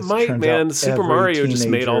might, yeah. it might, Turns man. out Super every Mario just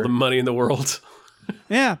made all teenager- the money in the world.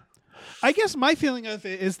 Yeah. I guess my feeling of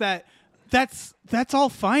it is that that's all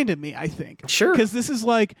fine to me, I think. Sure. Because this is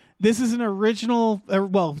an original,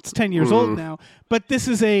 well, it's 10 years old now, but this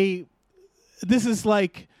is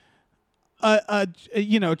like a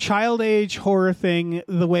child age horror thing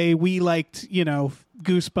the way we liked,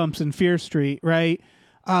 Goosebumps and Fear Street, right?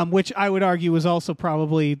 Which I would argue was also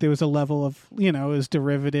probably, there was a level of, it was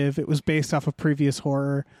derivative. It was based off of previous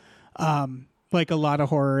horror. Like a lot of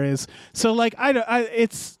horror is. So like,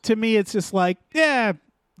 to me, it's just like, yeah,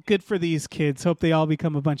 good for these kids. Hope they all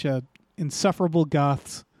become a bunch of insufferable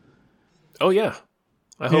goths. Oh yeah.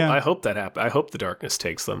 Yeah. I hope that happens. I hope the darkness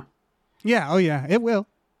takes them. Yeah. Oh yeah, it will.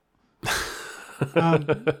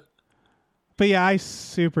 But yeah, I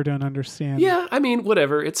super don't understand. Yeah, I mean,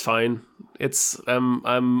 whatever. It's fine. It's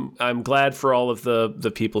I'm glad for all of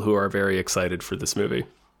the people who are very excited for this movie.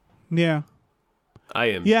 Yeah. I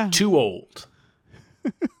am too old.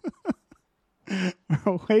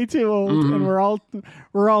 We're way too old, and we're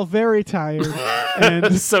all very tired.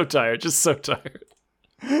 And So tired, just so tired.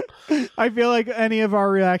 I feel like any of our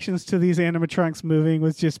reactions to these animatronics moving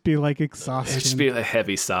would just be like exhaustion. It'd just be a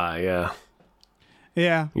heavy sigh, yeah.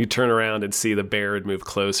 Yeah. You turn around and see the bear and move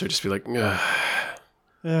closer, just be like, ugh.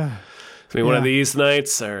 Ugh. It's been one of these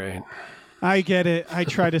nights, all right. I get it. I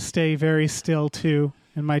try to stay very still too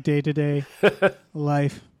in my day-to-day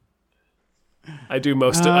life. I do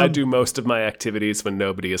most of my activities when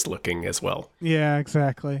nobody is looking as well. Yeah,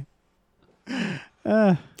 exactly.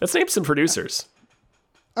 Let's name some producers.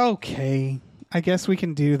 Okay. I guess we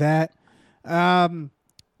can do that.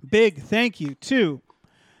 Big thank you to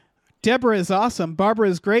Deborah is awesome. Barbara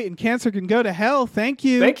is great, and cancer can go to hell. Thank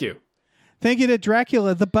you. Thank you. Thank you to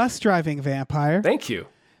Dracula, the bus driving vampire. Thank you.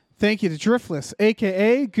 Thank you to Driftless,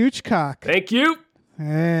 aka Goochcock. Thank you.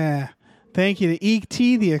 Yeah. Thank you to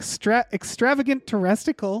E.T., the extravagant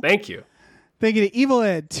terresticle. Thank you. Thank you to Evil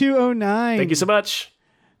Ed 209. Thank you so much.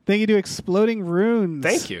 Thank you to Exploding Runes.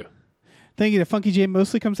 Thank you. Thank you to Funky J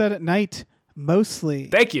Mostly Comes Out at Night. Mostly.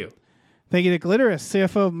 Thank you. Thank you to Glitterous,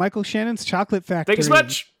 CFO of Michael Shannon's Chocolate Factory. Thank you so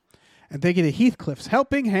much. And thank you to Heathcliff's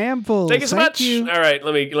Helping Handfuls. Thank you so much. You. All right,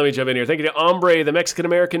 let me jump in here. Thank you to Ombre, the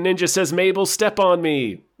Mexican-American ninja says, Mabel, step on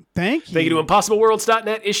me. Thank you. Thank you to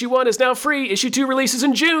ImpossibleWorlds.net. Issue 1 is now free. Issue 2 releases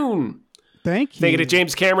in June. Thank you. Thank you to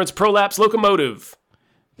James Cameron's Prolapse Locomotive.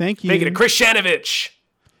 Thank you. Thank you to Chris Shanovich.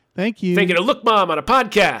 Thank you. Thank you to Look Mom on a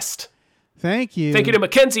podcast. Thank you. Thank you to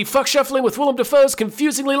Mackenzie Fuck Shuffling with Willem Dafoe's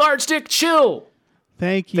Confusingly Large Dick Chill.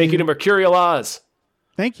 Thank you. Thank you to Mercurial Oz.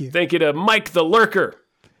 Thank you. Thank you to Mike the Lurker.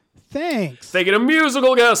 Thanks. Thank you to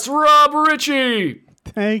musical guest Rob Ritchie.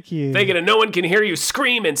 Thank you. Thank you to No One Can Hear You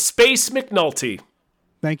Scream in Space McNulty.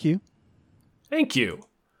 Thank you. Thank you.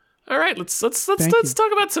 All right, let's Thank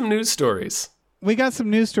talk about some news stories. We got some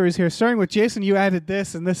news stories here, starting with Jason. You added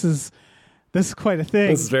this, and this is This is quite a thing.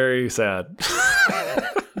 This is very sad.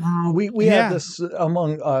 We have this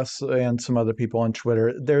among us and some other people on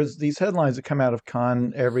Twitter. There's these headlines that come out of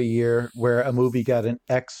Cannes every year where a movie got an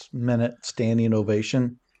X minute standing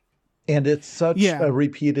ovation. And it's such a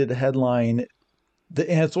repeated headline.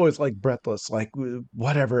 And it's always like breathless, like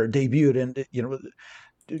whatever, debuted. And,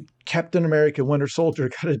 Captain America Winter Soldier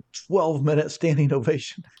got a 12-minute standing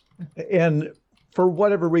ovation. And for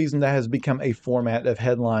whatever reason, that has become a format of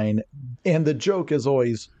headline. And the joke is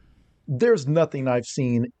always, there's nothing I've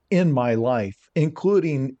seen in my life,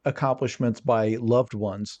 including accomplishments by loved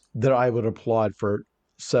ones, that I would applaud for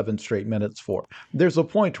 7 straight minutes for. There's a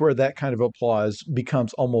point where that kind of applause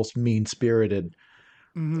becomes almost mean-spirited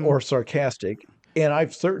or sarcastic. And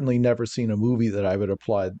I've certainly never seen a movie that I would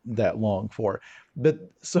applaud that long for. But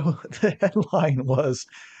so the headline was,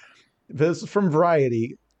 this is from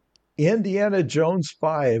Variety, Indiana Jones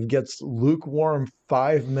 5 gets lukewarm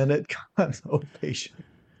 5-minute ovation.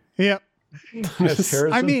 Yep. As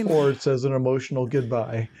Harrison Ford says an emotional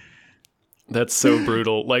goodbye. That's so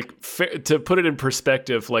brutal. Like, to put it in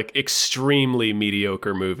perspective, like extremely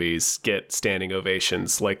mediocre movies get standing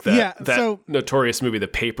ovations. Like that notorious movie, The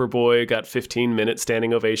Paperboy, got 15-minute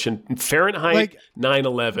standing ovation. Fahrenheit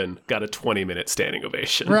 9/11 got a 20-minute standing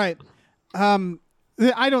ovation. Right.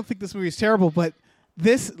 I don't think this movie is terrible, but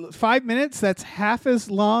this 5 minutes, that's half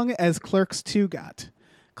as long as Clerks 2 got.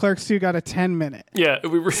 Clerks 2 got a 10-minute. Yeah,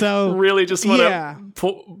 we really just want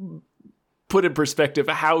to put in perspective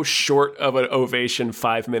how short of an ovation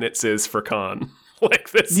 5 minutes is for Khan.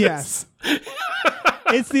 Like this. Yes.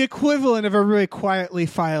 It's the equivalent of a really quietly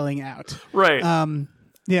filing out. Right.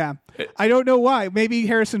 Yeah. I don't know why. Maybe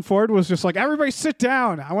Harrison Ford was just like, everybody sit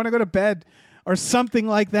down. I want to go to bed or something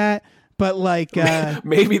like that. But like,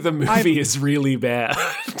 maybe the movie is really bad.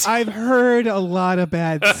 I've heard a lot of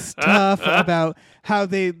bad stuff about how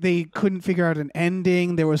they couldn't figure out an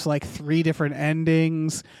ending. There was like 3 different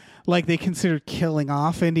endings. Like they considered killing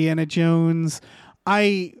off Indiana Jones.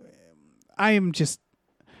 I'm burnt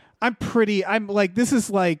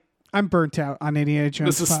out on Indiana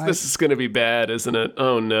Jones 5. This is going to be bad, isn't it?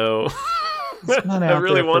 Oh no. I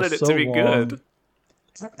really wanted it to be good.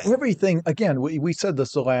 Everything, again, we said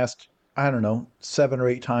this the last, I don't know, 7 or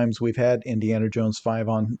 8 times we've had Indiana Jones 5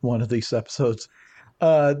 on one of these episodes.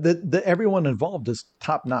 That everyone involved is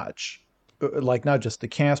top notch. Like not just the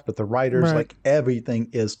cast, but the writers, right. Like everything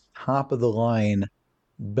is top of the line.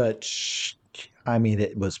 But I mean,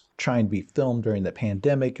 it was trying to be filmed during the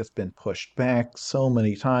pandemic. It's been pushed back so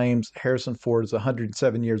many times. Harrison Ford is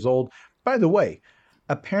 107 years old. By the way,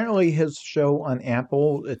 apparently his show on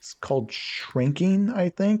Apple, it's called Shrinking, I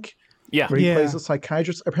think. Yeah. Where he plays a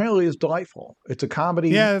psychiatrist. Apparently is delightful. It's a comedy.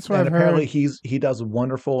 Yeah, that's what I've apparently heard. he does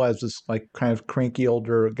wonderful as this like kind of cranky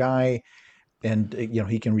older guy. And,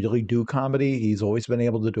 he can really do comedy. He's always been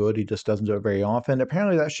able to do it. He just doesn't do it very often.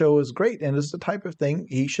 Apparently that show is great. And it's the type of thing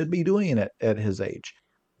he should be doing it at his age.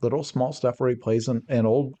 Little small stuff where he plays an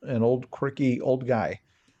old quirky old guy.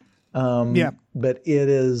 But it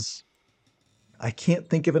is, I can't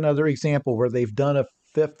think of another example where they've done a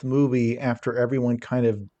 5th movie after everyone kind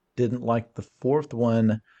of didn't like the 4th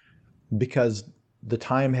one because the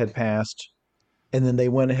time had passed. And then they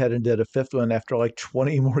went ahead and did a 5th one after like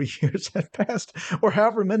 20 more years had passed, or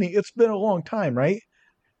however many. It's been a long time, right?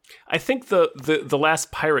 I think the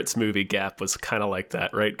last Pirates movie gap was kind of like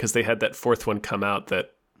that, right? Because they had that 4th one come out that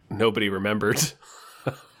nobody remembered.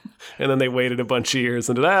 And then they waited a bunch of years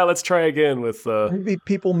and did, let's try again with... Maybe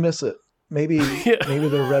people miss it. Maybe maybe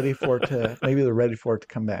they're ready for it to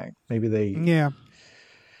come back. Maybe they... Yeah.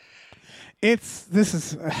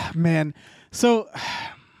 Man. So...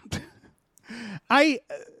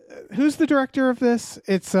 who's the director of this?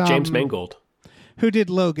 It's James Mangold, who did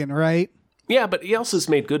Logan, right? Yeah, but he also has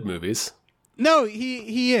made good movies. No,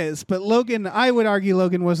 he is, but Logan, I would argue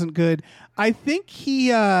Logan wasn't good. I think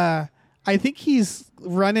he's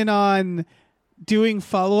running on doing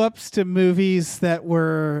follow-ups to movies that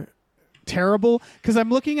were terrible because I'm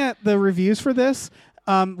looking at the reviews for this.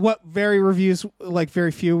 Very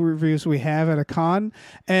few reviews we have at a con,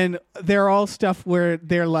 and they're all stuff where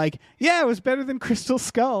they're like, yeah, it was better than Crystal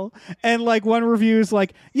Skull, and like one review is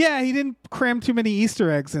like, yeah, he didn't cram too many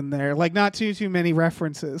Easter eggs in there, like not too many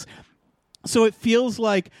references. So it feels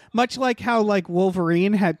like much like how like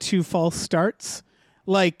Wolverine had 2 false starts,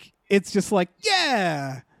 like it's just like,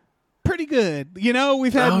 yeah, pretty good.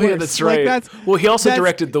 We've had worse. Yeah, that's right. He also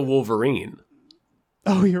directed The Wolverine.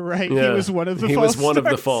 Oh, you're right. Yeah. He was one of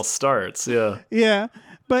the false starts. Yeah. Yeah.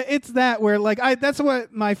 But it's that where like that's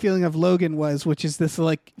what my feeling of Logan was, which is this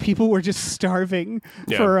like people were just starving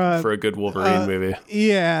for a good Wolverine movie.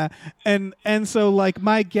 Yeah. And so like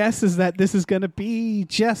my guess is that this is going to be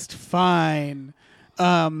just fine.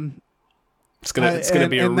 It's gonna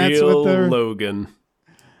be a real Logan.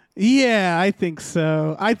 Yeah, I think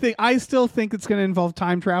so. I still think it's going to involve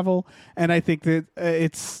time travel, and I think that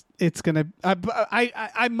it's going to.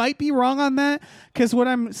 I might be wrong on that because what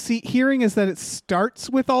I'm hearing is that it starts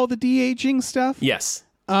with all the de-aging stuff. Yes.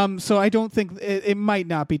 So I don't think it might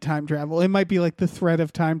not be time travel. It might be like the threat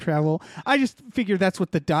of time travel. I just figure that's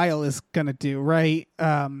what the dial is going to do, right?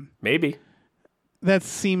 Maybe. That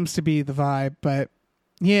seems to be the vibe, but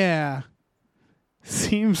yeah,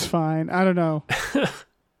 seems fine. I don't know.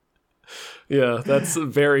 Yeah, that's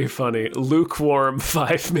very funny. Lukewarm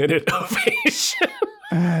 5-minute ovation.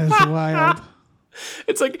 That's wild.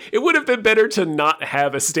 It's like, it would have been better to not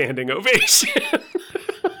have a standing ovation.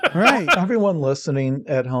 Right. Everyone listening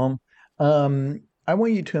at home, I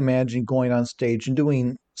want you to imagine going on stage and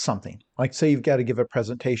doing something. Like, say you've got to give a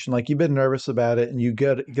presentation, like you've been nervous about it, and you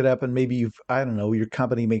get up and maybe I don't know, your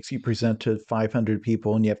company makes you present to 500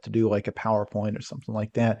 people and you have to do like a PowerPoint or something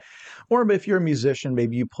like that. Or if you're a musician,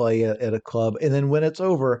 maybe you play at a club, and then when it's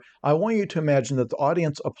over, I want you to imagine that the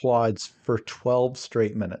audience applauds for 12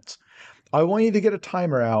 straight minutes. I want you to get a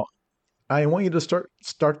timer out. I want you to start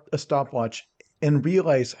a stopwatch and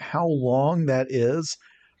realize how long that is,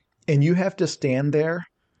 and you have to stand there.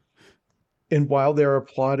 And while they're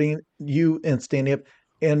applauding you and standing up,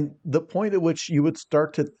 and the point at which you would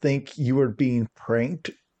start to think you were being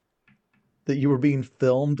pranked, that you were being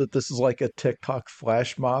filmed, that this is like a TikTok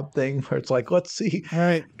flash mob thing where it's like, let's see.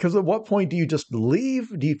 Right. Because at what point do you just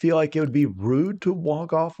leave? Do you feel like it would be rude to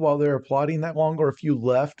walk off while they're applauding that long? Or if you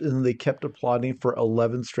left and they kept applauding for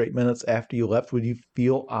 11 straight minutes after you left, would you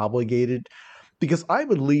feel obligated? Because I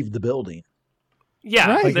would leave the building.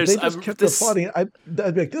 Yeah, right. They just kept applauding. I'd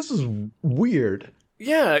be like, this is weird.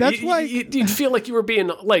 Yeah, that's why you'd feel like you were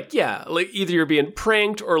being like either you're being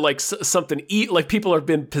pranked or like something like people are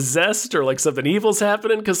being possessed or like something evil's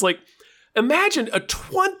happening. Because like, imagine a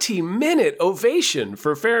 20-minute ovation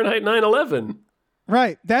for Fahrenheit 9/11.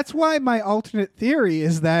 Right. That's why my alternate theory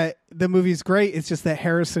is that the movie's great. It's just that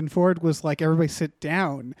Harrison Ford was like, everybody sit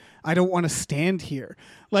down. I don't want to stand here.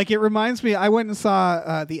 Like, it reminds me, I went and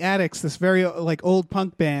saw The Addicts, this very like old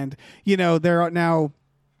punk band. You know, they're now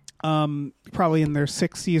probably in their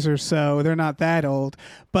 60s or so. They're not that old.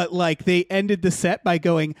 But like, they ended the set by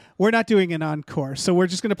going, we're not doing an encore. So we're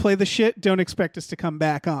just going to play the shit. Don't expect us to come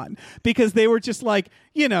back on. Because they were just like,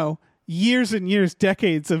 you know, years and years,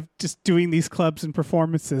 decades of just doing these clubs and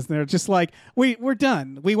performances. And they're just like, we're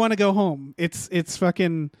done. We want to go home. It's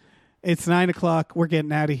 9:00. We're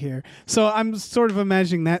getting out of here. So I'm sort of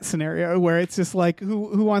imagining that scenario where it's just like,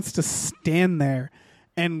 who wants to stand there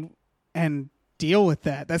and deal with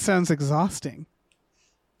that? That sounds exhausting.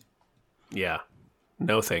 Yeah.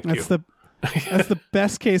 No, thank you. That's the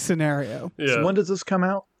best case scenario. Yeah. So when does this come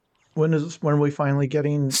out? When are we finally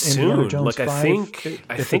getting Indiana Jones 5? I think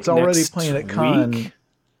it's already playing at Con. Week?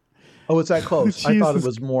 Oh, it's that close. I thought it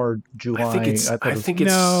was more July. I think it's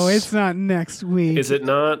no, it's not next week. Is it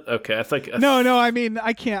not? Okay, I think no. I mean,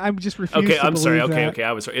 I can't. I'm just refusing. Okay, I'm sorry. That. Okay,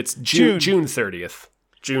 I was sorry. It's June 30th.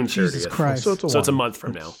 June 30th. Jesus Christ! So it's a month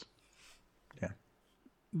from now. Yeah,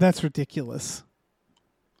 that's ridiculous.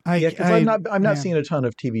 Because I'm not seeing a ton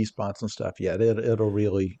of TV spots and stuff yet. It'll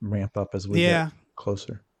really ramp up as we get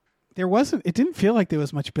closer. It didn't feel like there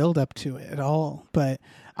was much build up to it at all, but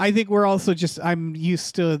I think we're also I'm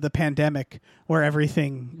used to the pandemic where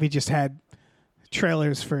we just had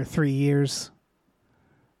trailers for 3 years.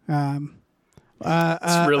 It's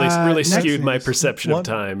really skewed my perception of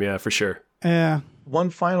time. Yeah, for sure. Yeah. One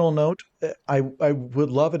final note. I would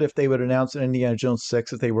love it if they would announce in Indiana Jones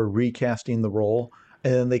 6 that they were recasting the role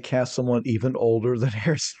and then they cast someone even older than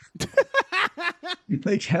Harrison.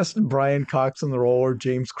 They cast Brian Cox in the role, or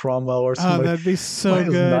James Cromwell, or somebody. Oh, that'd be so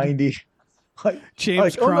good. 90.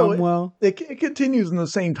 James Cromwell. It continues in the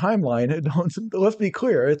same timeline. Let's be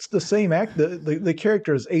clear. It's the same act. The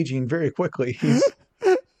character is aging very quickly.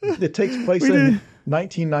 It takes place in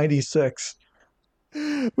 1996.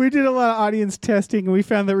 We did a lot of audience testing, and we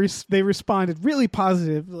found that they responded really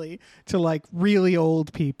positively to like really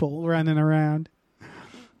old people running around.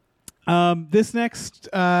 This next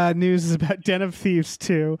news is about Den of Thieves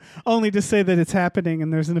 2, only to say that it's happening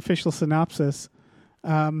and there's an official synopsis.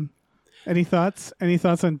 Any thoughts? Any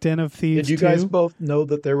thoughts on Den of Thieves 2? Did you guys both know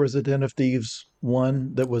that there was a Den of Thieves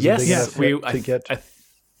 1 that was a big effort to get? I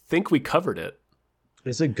think we covered it.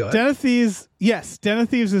 Is it good? Den of Thieves, yes. Den of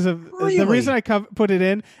Thieves is the Really? reason I put it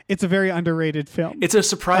in. It's a very underrated film. It's a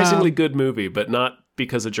surprisingly good movie, but not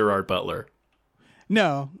because of Gerard Butler.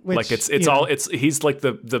 No, which, Like he's like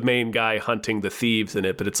the main guy hunting the thieves in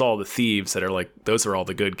it, but it's all the thieves that are like, those are all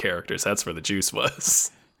the good characters. That's where the juice was.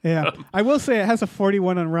 Yeah, I will say it has a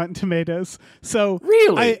 41 on Rotten Tomatoes. So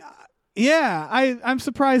Really? I'm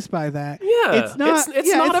surprised by that. Yeah, it's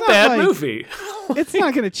not a bad movie. It's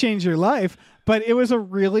not going to change your life, but it was a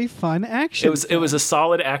really fun action. It was a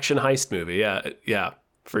solid action heist movie. Yeah,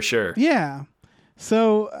 for sure. Yeah.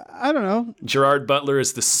 So I don't know. Gerard Butler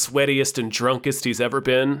is the sweatiest and drunkest he's ever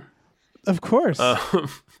been. Of course,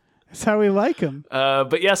 that's how we like him.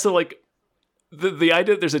 But yeah, so like the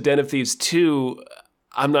idea that there's a Den of Thieves 2,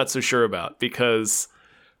 I'm not so sure about because.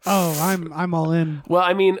 Oh, I'm all in. Well,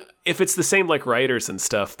 I mean, if it's the same like writers and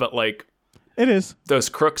stuff, but like it is. Those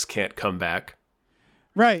crooks can't come back.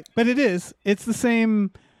 Right, but it is. It's the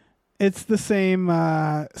same. It's the same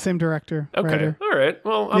director. Okay, writer. All right.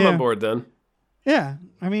 Well, I'm on board then. Yeah,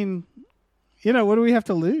 I mean, what do we have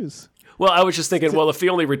to lose? Well, I was just thinking, if the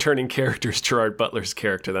only returning character is Gerard Butler's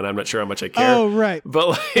character, then I'm not sure how much I care. Oh, right. But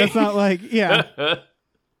like, that's not like,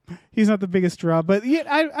 he's not the biggest draw. But yeah,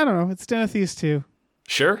 I don't know. It's Den of Thieves 2.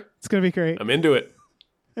 Sure. It's going to be great. I'm into it.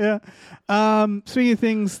 Yeah. Speaking of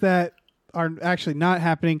things that are actually not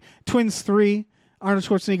happening, Twins 3, Arnold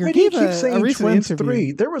Schwarzenegger Why do you gave keep saying a recent Twins interview.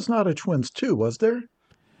 3? There was not a Twins 2, was there?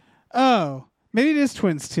 Oh, maybe it is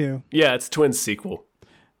Twins 2. Yeah, it's Twins sequel.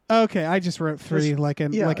 Okay, I just wrote 3 like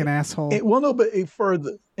an asshole.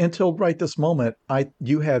 Until right this moment,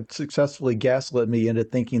 you had successfully gaslit me into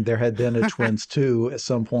thinking there had been a Twins 2 at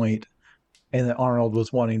some point, and that Arnold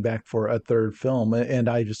was wanting back for a third film, and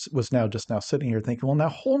I was now sitting here thinking, well, now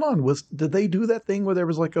hold on, did they do that thing where there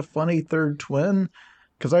was like a funny third twin?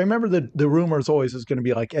 Because I remember the rumors always is going to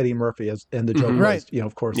be like Eddie Murphy, and the joke was,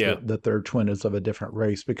 of course, the third twin is of a different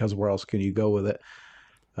race, because where else can you go with it?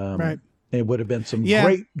 Right. It would have been some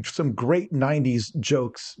great 90s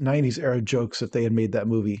jokes, 90s era jokes if they had made that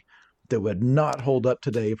movie that would not hold up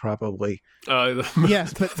today, probably.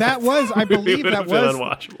 Yes, but that was, I believe that was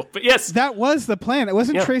unwatchable. But yes, that was the plan. It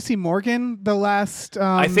wasn't Tracy Morgan the last.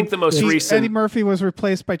 I think the most recent Eddie Murphy was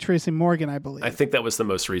replaced by Tracy Morgan, I believe. I think that was the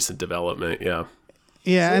most recent development. Yeah.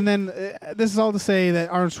 Yeah, and then this is all to say that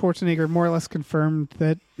Arnold Schwarzenegger more or less confirmed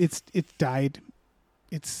that it died.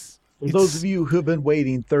 For those of you who have been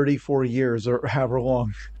waiting 34 years or however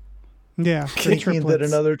long, thinking that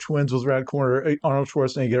another Twins was around the corner, Arnold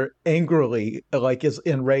Schwarzenegger angrily is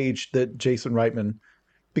enraged that Jason Reitman,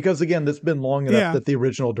 because again, it's been long enough that the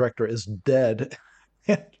original director is dead.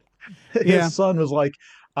 His son was like,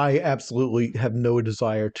 I absolutely have no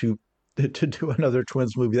desire to do another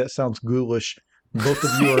Twins movie. That sounds ghoulish. Both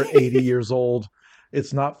of you are 80 years old.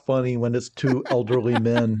 It's not funny when it's two elderly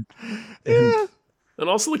men. And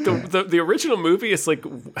also, like the original movie is like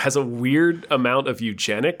has a weird amount of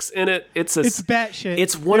eugenics in it. It's batshit.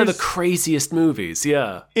 It's one of the craziest movies.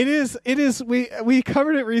 Yeah, it is. It is. We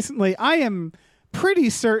covered it recently. I am pretty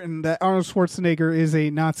certain that Arnold Schwarzenegger is a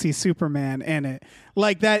Nazi Superman in it.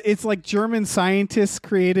 Like that. It's like German scientists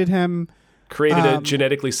created him. Created a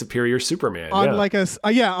genetically superior Superman on like on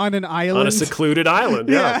an island, on a secluded island.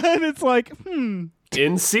 Yeah, and it's like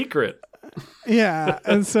in secret. Yeah,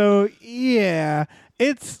 and so I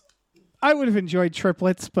would have enjoyed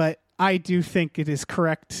triplets, but I do think it is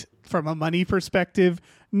correct from a money perspective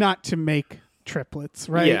not to make triplets,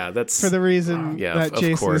 right? Yeah, that's for the reason that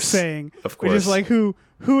Jason is saying. Of course, which is like who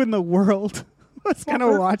in the world was going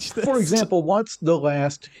to watch this? For example, what's the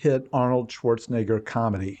last hit Arnold Schwarzenegger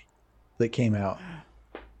comedy that came out?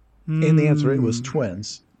 And the answer, it was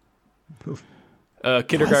Twins.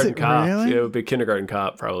 Kindergarten Cop. Really? It would be Kindergarten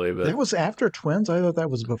Cop, probably. But that was after Twins? I thought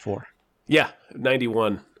that was before. Yeah,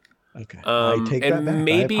 91. Okay, I take that back.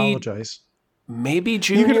 I apologize. Maybe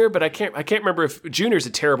Junior, but I can't remember if Junior's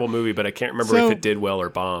a terrible movie, but I can't remember if it did well or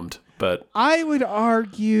bombed. But I would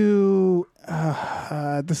argue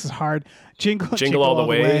this is hard. Jingle All the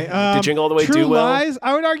Way. Did Jingle All the Way True do well? Lies.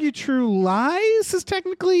 I would argue True Lies is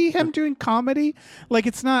technically him doing comedy. Like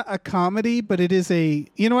it's not a comedy, but it is a.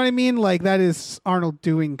 You know what I mean? Like that is Arnold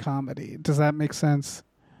doing comedy. Does that make sense?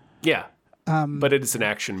 Yeah. But it is an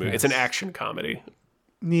action movie. Yes. It's an action comedy.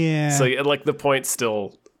 Yeah. So like the point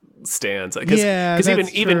still stands. Because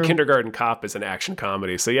even Kindergarten Cop is an action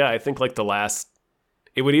comedy. So yeah, I think like the last.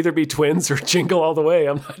 It would either be Twins or Jingle All the Way.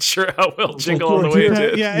 I'm not sure how well Jingle All the Way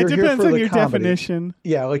did. Yeah, it depends on your definition.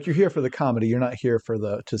 Yeah, like you're here for the comedy. You're not here for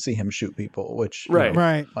to see him shoot people, which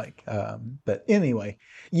right. Like, but anyway,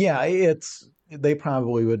 yeah, they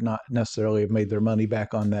probably would not necessarily have made their money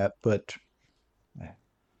back on that, but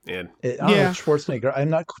And Arnold Schwarzenegger, I'm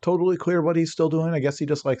not totally clear what he's still doing. I guess he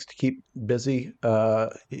just likes to keep busy.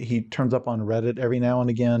 He turns up on Reddit every now and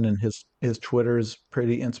again, and his Twitter is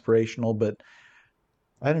pretty inspirational. But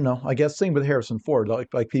I don't know. I guess same with Harrison Ford.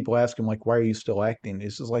 Like people ask him, like, why are you still acting?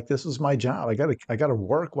 He's just like, this is my job. I gotta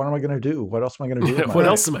work. What am I gonna do? What else am I gonna do? What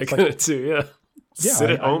else am I gonna do? Yeah. Sit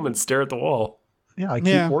at home and stare at the wall. Yeah, I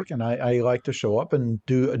keep working. I like to show up and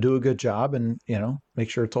do a good job, and make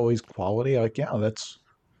sure it's always quality. That's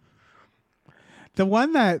the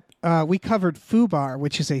one that we covered, Fubar,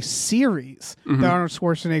 which is a series that Arnold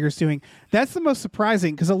Schwarzenegger's doing. That's the most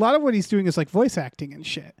surprising because a lot of what he's doing is like voice acting and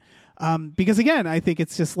shit. Because again, I think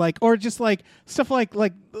it's just like stuff like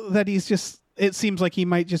that. It seems like he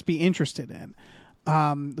might just be interested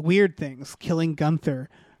in weird things, killing Gunther,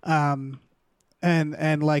 and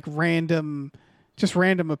like random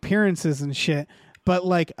appearances and shit. But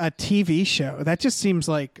like a TV show, that just seems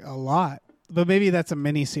like a lot. But maybe that's a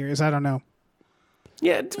mini series. I don't know.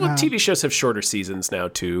 Yeah, well, TV shows have shorter seasons now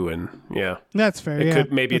too, and yeah, that's fair.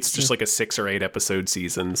 Maybe it's just like a 6 or 8 episode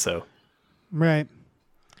season. So right,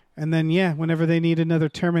 and then whenever they need another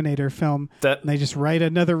Terminator film, they just write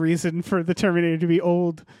another reason for the Terminator to be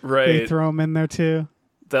old. Right, they throw him in there too.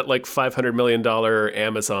 That like $500 million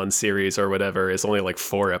Amazon series or whatever is only like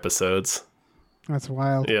 4 episodes. That's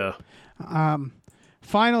wild. Yeah.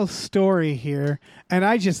 Final story here, and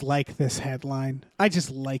I just like this headline. I just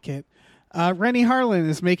like it. Rennie Harlin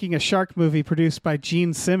is making a shark movie produced by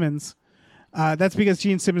Gene Simmons. That's because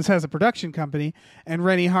Gene Simmons has a production company, and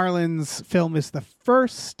Rennie Harlin's film is the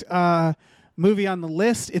first movie on the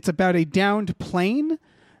list. It's about a downed plane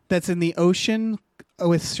that's in the ocean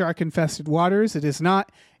with shark-infested waters. It is not,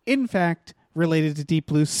 in fact, related to Deep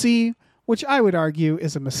Blue Sea, which I would argue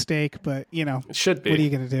is a mistake, but, it should be. What are you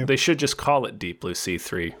going to do? They should just call it Deep Blue Sea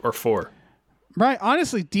 3 or 4. Right.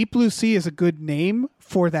 Honestly, Deep Blue Sea is a good name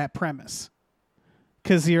for that premise.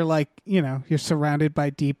 Because you're like, you're surrounded by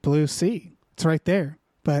Deep Blue Sea. It's right there.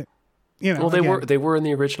 But, Well, they were in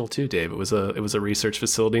the original too, Dave. It was a research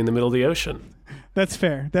facility in the middle of the ocean. That's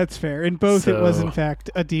fair. In both, it was, in fact,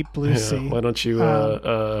 a Deep Blue Sea. Why don't you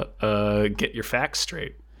get your facts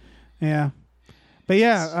straight? Yeah. But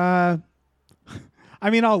yeah,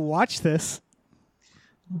 I'll watch this.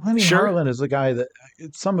 Rennie Harlin is a guy that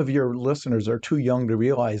some of your listeners are too young to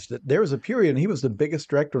realize that there was a period and he was the biggest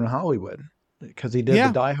director in Hollywood because he did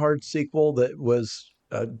the Die Hard sequel that was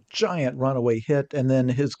a giant runaway hit, and then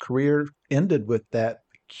his career ended with that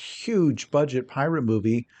huge budget pirate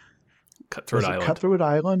movie, Cutthroat Island. Cutthroat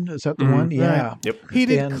Island, is that the one? Yeah. Right. Yep. He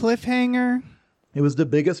did Cliffhanger. It was the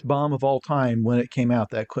biggest bomb of all time when it came out,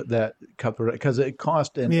 that Cutthroat, because it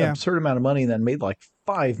cost an absurd amount of money and then made like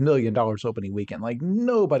 $5 million opening weekend. Like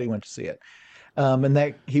nobody went to see it. And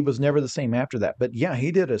that he was never the same after that. But yeah,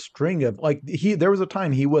 he did a string of there was a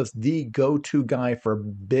time he was the go-to guy for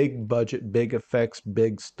big budget, big effects,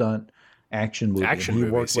 big stunt action movies. He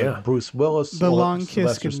worked with Bruce Willis, The Long Kiss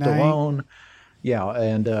Sylvester Goodnight. Stallone. Yeah,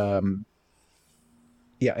 and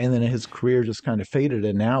and then his career just kind of faded.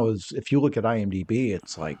 And now if you look at IMDb,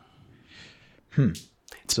 it's like,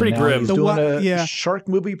 it's pretty grim. He's doing a shark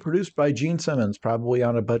movie produced by Gene Simmons, probably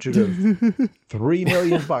on a budget of $3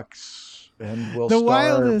 million, and will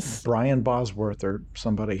star Brian Bosworth or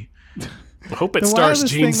somebody. I hope it stars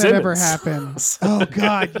Gene Simmons. That ever happened. Oh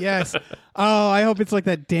God, yes. Oh, I hope it's like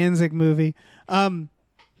that Danzig movie.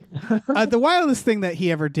 The wildest thing that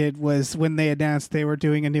he ever did was when they announced they were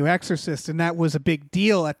doing a new Exorcist, and that was a big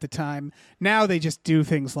deal at the time. Now they just do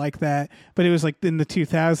things like that, but it was like in the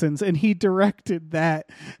 2000s, and he directed that,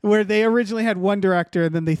 where they originally had one director,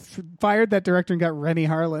 and then they fired that director and got Rennie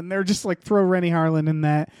Harlin. They're just like, throw Rennie Harlin in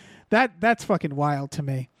that. That's fucking wild to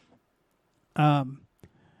me.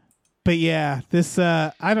 But yeah, this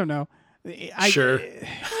I don't know. Sure,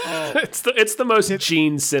 it's the most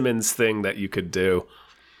Gene Simmons thing that you could do.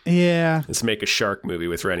 Yeah. Let's make a shark movie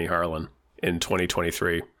with Rennie Harlin in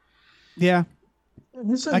 2023. Yeah.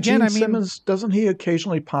 Gene Simmons, doesn't he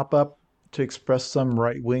occasionally pop up to express some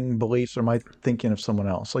right-wing beliefs, or am I thinking of someone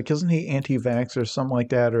else? Like, isn't he anti-vax or something like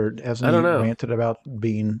that? Or hasn't he ranted about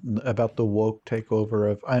the woke takeover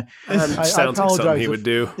of... I sounds like something he would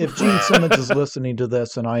do. If Gene Simmons is listening to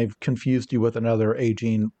this and I've confused you with another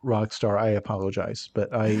aging rock star, I apologize. But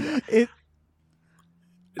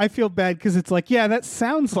I feel bad because it's like, that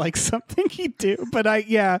sounds like something he'd do, but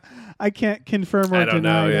I can't confirm or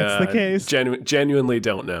deny that's the case. Genuinely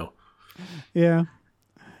don't know. Yeah.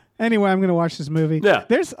 Anyway, I'm going to watch this movie. Yeah.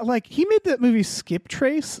 There's he made that movie Skip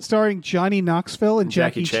Trace starring Johnny Knoxville and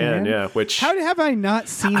Jackie Chan. Yeah. Which how have I not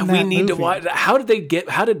seen that we need movie? to watch. How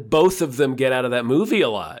did both of them get out of that movie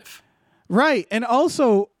alive? Right. And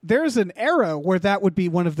also, there's an era where that would be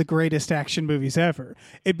one of the greatest action movies ever.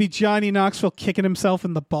 It'd be Johnny Knoxville kicking himself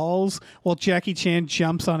in the balls while Jackie Chan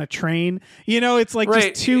jumps on a train. You know, it's like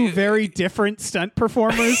Right. just two very different stunt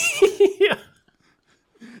performers. Yeah.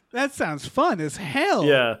 That sounds fun as hell.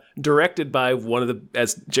 Yeah. Directed by one of the,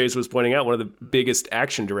 as Jays was pointing out, one of the biggest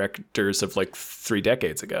action directors of like 3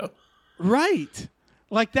 decades ago. Right.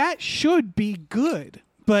 Like, that should be good,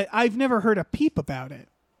 but I've never heard a peep about it.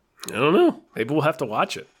 I don't know. Maybe we'll have to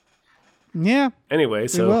watch it. Yeah. Anyway,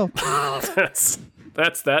 so will. that's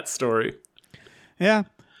that story. Yeah.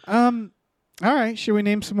 All right. Should we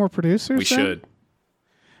name some more producers? We then?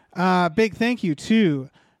 should. Big thank you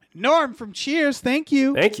to Norm from Cheers. Thank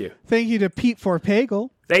you. Thank you. Thank you to Pete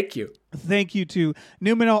Forpagel. Thank you. Thank you to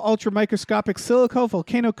Numenal Ultramicroscopic Silico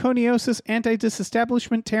Volcanoconiosis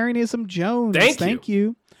Anti-Disestablishmentarianism Jones. Thank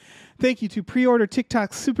you. Thank you to pre-order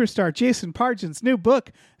TikTok superstar Jason Pargin's new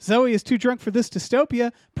book, Zoe is Too Drunk for This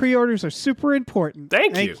Dystopia. Pre-orders are super important.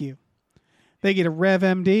 Thank you. Thank you to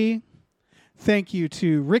RevMD. Thank you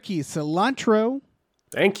to Ricky Cilantro.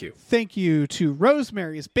 Thank you. Thank you to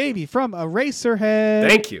Rosemary's Baby from Eraserhead.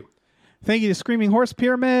 Thank you. Thank you to Screaming Horse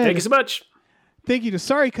Pyramid. Thank you so much. Thank you to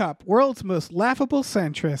Sorry Cop, world's most laughable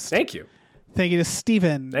centrist. Thank you. Thank you to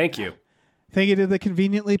Steven. Thank you. Thank you to the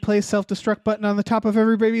conveniently placed self-destruct button on the top of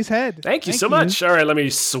every baby's head. Thank you so much. All right, let me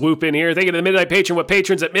swoop in here. Thank you to the Midnight Patron with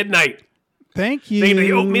patrons at midnight. Thank you. Thank you to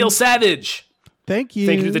the Oatmeal Savage. Thank you.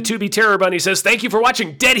 Thank you to the 2B Terror Bunny says, thank you for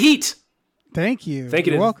watching Dead Heat. Thank you. Thank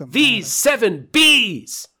you You're to welcome. These 7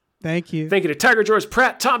 Bs. Thank you. Thank you to Tiger George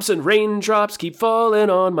Pratt Thompson. Raindrops keep falling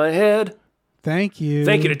on my head. Thank you.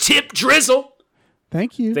 Thank you to Tip Drizzle.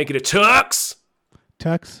 Thank you. Thank you to Tux.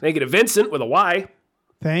 Tux. Thank you to Vincent with a Y.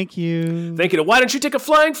 Thank you. Thank you to Why Don't You Take a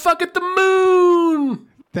Flying Fuck at the Moon.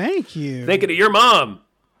 Thank you. Thank you to Your Mom.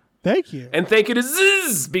 Thank you. And thank you to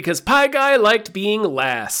Zzz, because Pie Guy liked being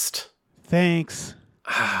last. Thanks.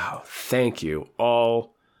 Oh, thank you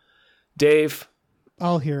all. Dave,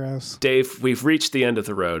 All heroes. we've reached the end of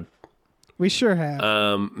the road. We sure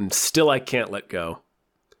have. Still, I can't let go.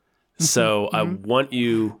 So I want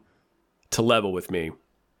you to level with me.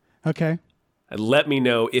 Okay. And let me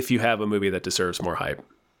know if you have a movie that deserves more hype.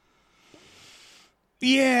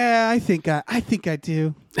 Yeah, I think I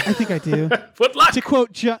do. I think I do. Good luck. To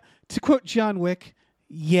quote John Wick,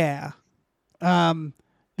 yeah.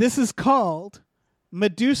 This is called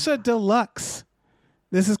Medusa Deluxe.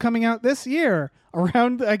 This is coming out this year,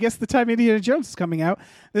 around, I guess, the time Indiana Jones is coming out.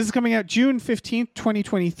 This is coming out June 15th,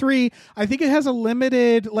 2023. I think it has a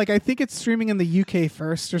limited, I think it's streaming in the UK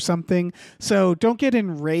first or something. So don't get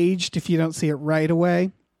enraged if you don't see it right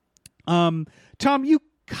away. Tom, you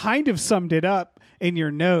kind of summed it up in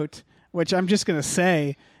your note, which I'm just going to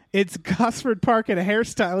say. It's Gosford Park at a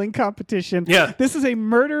hairstyling competition. Yeah. This is a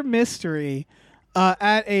murder mystery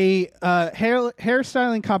at a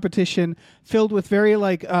hairstyling competition filled with very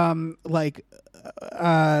loud,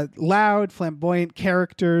 flamboyant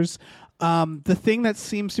characters. The thing that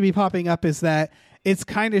seems to be popping up is that it's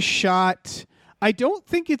kind of shot. I don't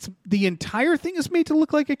think it's the entire thing is made to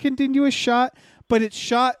look like a continuous shot, but it's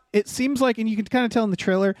shot. It seems like, and you can kind of tell in the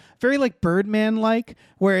trailer, very like Birdman-like,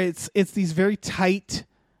 where it's these very tight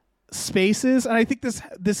spaces, and I think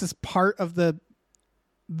this is part of the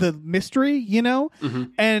mystery, you know? Mm-hmm.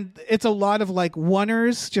 And it's a lot of like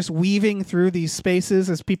oneers just weaving through these spaces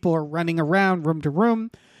as people are running around room to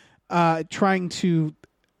room, trying to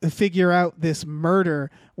figure out this murder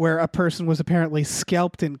where a person was apparently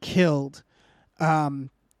scalped and killed. And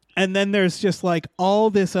then there's just like all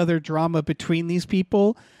this other drama between these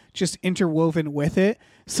people just interwoven with it.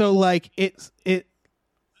 So like it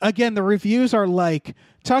again, the reviews are like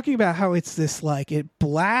talking about how it's this like it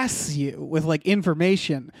blasts you with like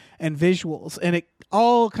information and visuals, and it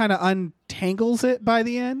all kind of untangles it by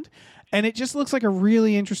the end. And it just looks like a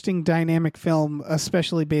really interesting dynamic film,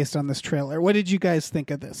 especially based on this trailer. What did you guys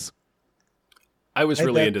think of this? I was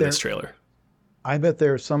really into this trailer. I bet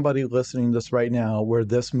there's somebody listening to this right now where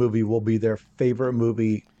this movie will be their favorite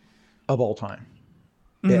movie of all time.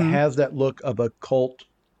 Mm-hmm. It has that look of a cult.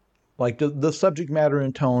 Like the subject matter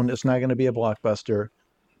and tone is not going to be a blockbuster,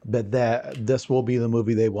 but this will be the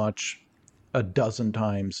movie they watch a dozen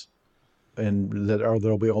times, and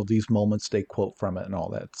there'll be all these moments they quote from it and all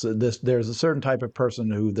that. So there's a certain type of person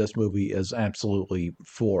who this movie is absolutely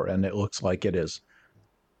for, and it looks like it is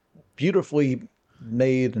beautifully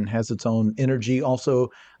made and has its own energy. Also,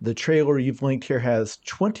 the trailer you've linked here has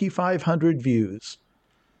 2,500 views.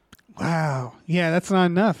 Wow. Yeah, that's not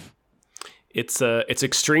enough. It's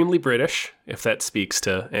extremely British, if that speaks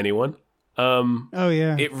to anyone. Oh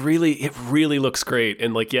yeah. It really looks great,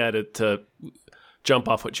 and like to jump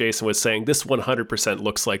off what Jason was saying. This 100%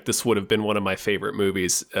 looks like this would have been one of my favorite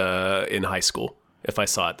movies in high school if I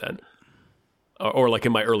saw it then. Or like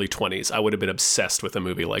in my early 20s. I would have been obsessed with a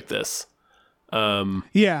movie like this.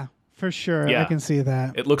 Yeah, for sure. Yeah. I can see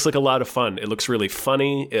that. It looks like a lot of fun. It looks really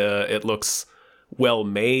funny. It looks well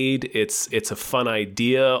made. It's a fun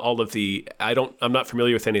idea. All of the I'm not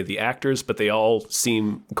familiar with any of the actors, but they all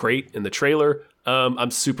seem great in the trailer.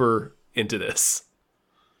 I'm super into this.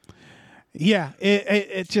 Yeah,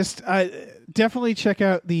 it just definitely check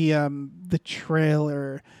out the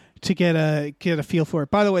trailer to get a feel for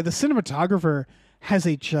it. By the way, the cinematographer has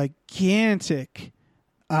a gigantic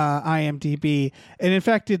IMDb, and in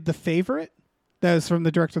fact did The Favorite. That was from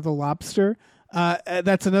the director of The Lobster.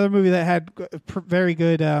 That's another movie that had very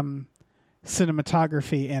good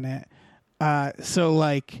cinematography in it.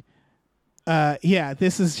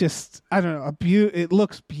 This is just, I don't know, it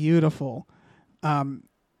looks beautiful.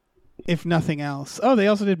 If nothing else. Oh, they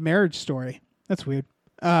also did Marriage Story. That's weird.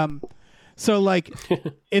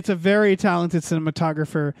 It's a very talented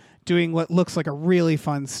cinematographer doing what looks like a really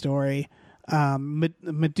fun story.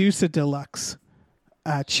 Medusa Deluxe.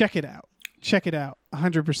 Check it out.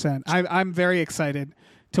 100%. I'm very excited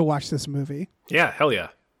to watch this movie. Yeah, hell yeah.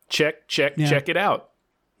 Check it out.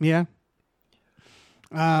 Yeah.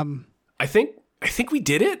 I think we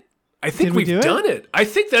did it. I think we've done it. I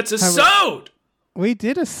think that's a sode. We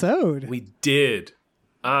did a sode. We did.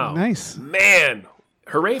 Oh, nice. Man.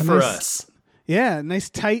 Hooray for us. Yeah, nice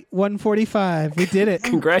tight 145. We did it.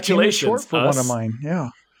 Congratulations. Short for one of mine. Yeah.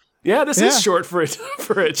 Yeah, this is short for a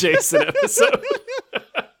Jason episode.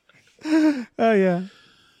 Oh yeah.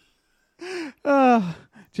 Oh,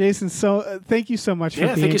 Jason, thank you so much for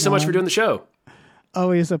being thank you so much for doing the show.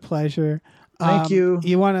 Always a pleasure. Thank you.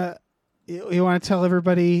 You want to tell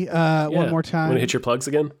everybody one more time? Want to hit your plugs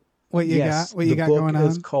again? What you got going on? The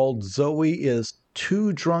book is called Zoe is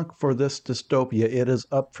Too Drunk for This Dystopia. It is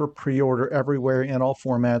up for pre-order everywhere in all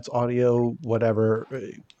formats, audio, whatever,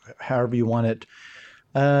 however you want it.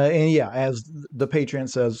 As the Patreon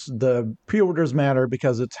says, the pre-orders matter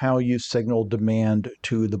because it's how you signal demand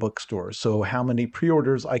to the bookstore. So how many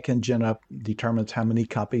pre-orders I can gin up determines how many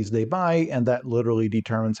copies they buy, and that literally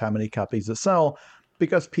determines how many copies they sell,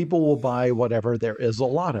 because people will buy whatever there is a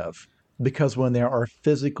lot of. Because when there are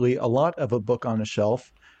physically a lot of a book on a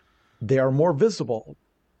shelf, they are more visible.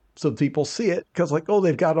 So people see it because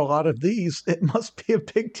they've got a lot of these. It must be a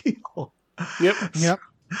big deal. Yep.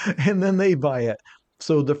 And then they buy it.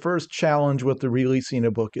 So the first challenge with the releasing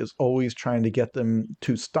a book is always trying to get them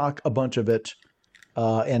to stock a bunch of it.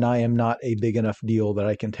 And I am not a big enough deal that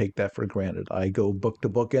I can take that for granted. I go book to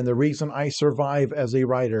book. And the reason I survive as a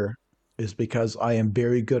writer is because I am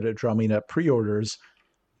very good at drumming up pre-orders,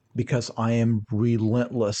 because I am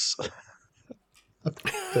relentless.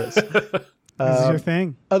 This is your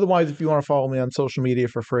thing. Otherwise, if you want to follow me on social media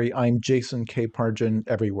for free, I'm Jason K. Pargin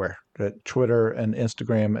everywhere. At Twitter and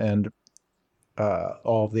Instagram and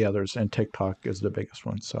all of the others. And TikTok is the biggest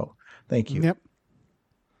one. So thank you. Yep.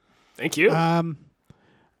 Thank you.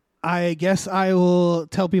 I guess I will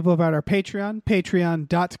tell people about our Patreon,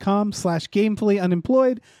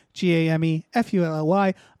 patreon.com/gamefullyunemployed,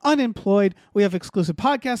 GAMEFULLY, unemployed. We have exclusive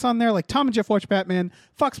podcasts on there like Tom and Jeff Watch Batman,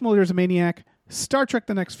 Fox Mulder is a Maniac, Star Trek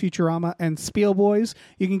The Next Futurama, and Spiel Boys.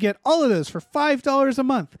 You can get all of those for $5 a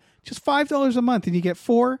month. Just $5 a month, and you get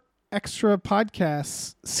 4 extra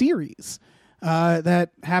podcast series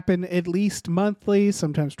that happen at least monthly,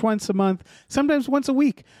 sometimes twice a month, sometimes once a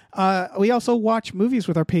week. We also watch movies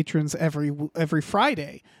with our patrons every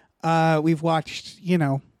Friday. We've watched,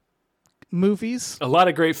 movies. A lot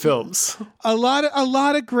of great films. A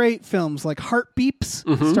lot of great films like Heart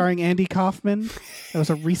Beeps, starring Andy Kaufman. That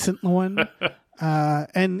was a recent one.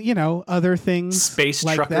 And other things, Space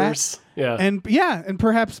like Truckers. That. And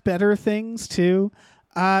perhaps better things too.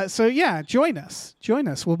 Join us.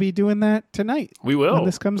 We'll be doing that tonight. We will. When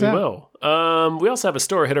this comes out. We will. We also have a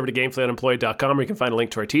store. Head over to gamefullyunemployed.com where you can find a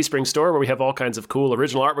link to our Teespring store where we have all kinds of cool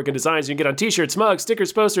original artwork and designs you can get on t-shirts, mugs,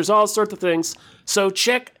 stickers, posters, all sorts of things. So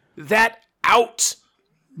check that out.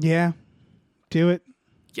 Yeah. Do it.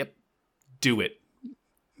 Yep. Do it.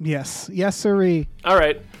 Yes. Yes, sirree. All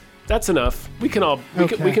right. That's enough. We can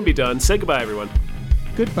be done. Say goodbye, everyone.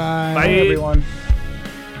 Goodbye. Bye, everyone.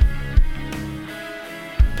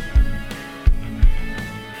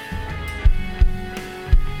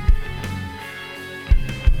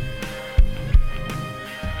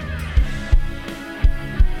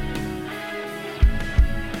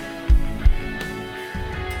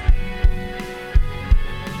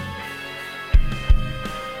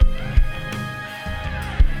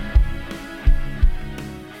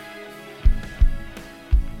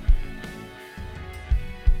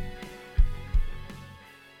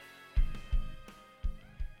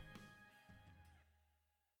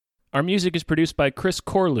 Our music is produced by Chris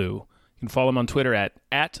Corlew. You can follow him on Twitter at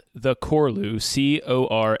 @thecorlew,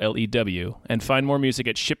 Corlew, and find more music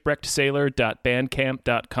at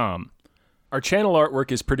shipwreckedsailor.bandcamp.com. Our channel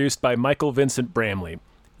artwork is produced by Michael Vincent Bramley.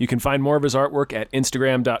 You can find more of his artwork at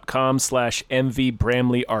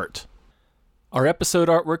instagram.com/mvbramleyart. Our episode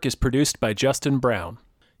artwork is produced by Justin Brown.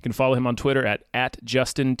 You can follow him on Twitter at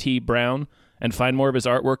 @JustinTBrown and find more of his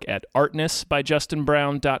artwork at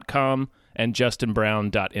artnessbyjustinbrown.com and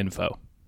justinbrown.info.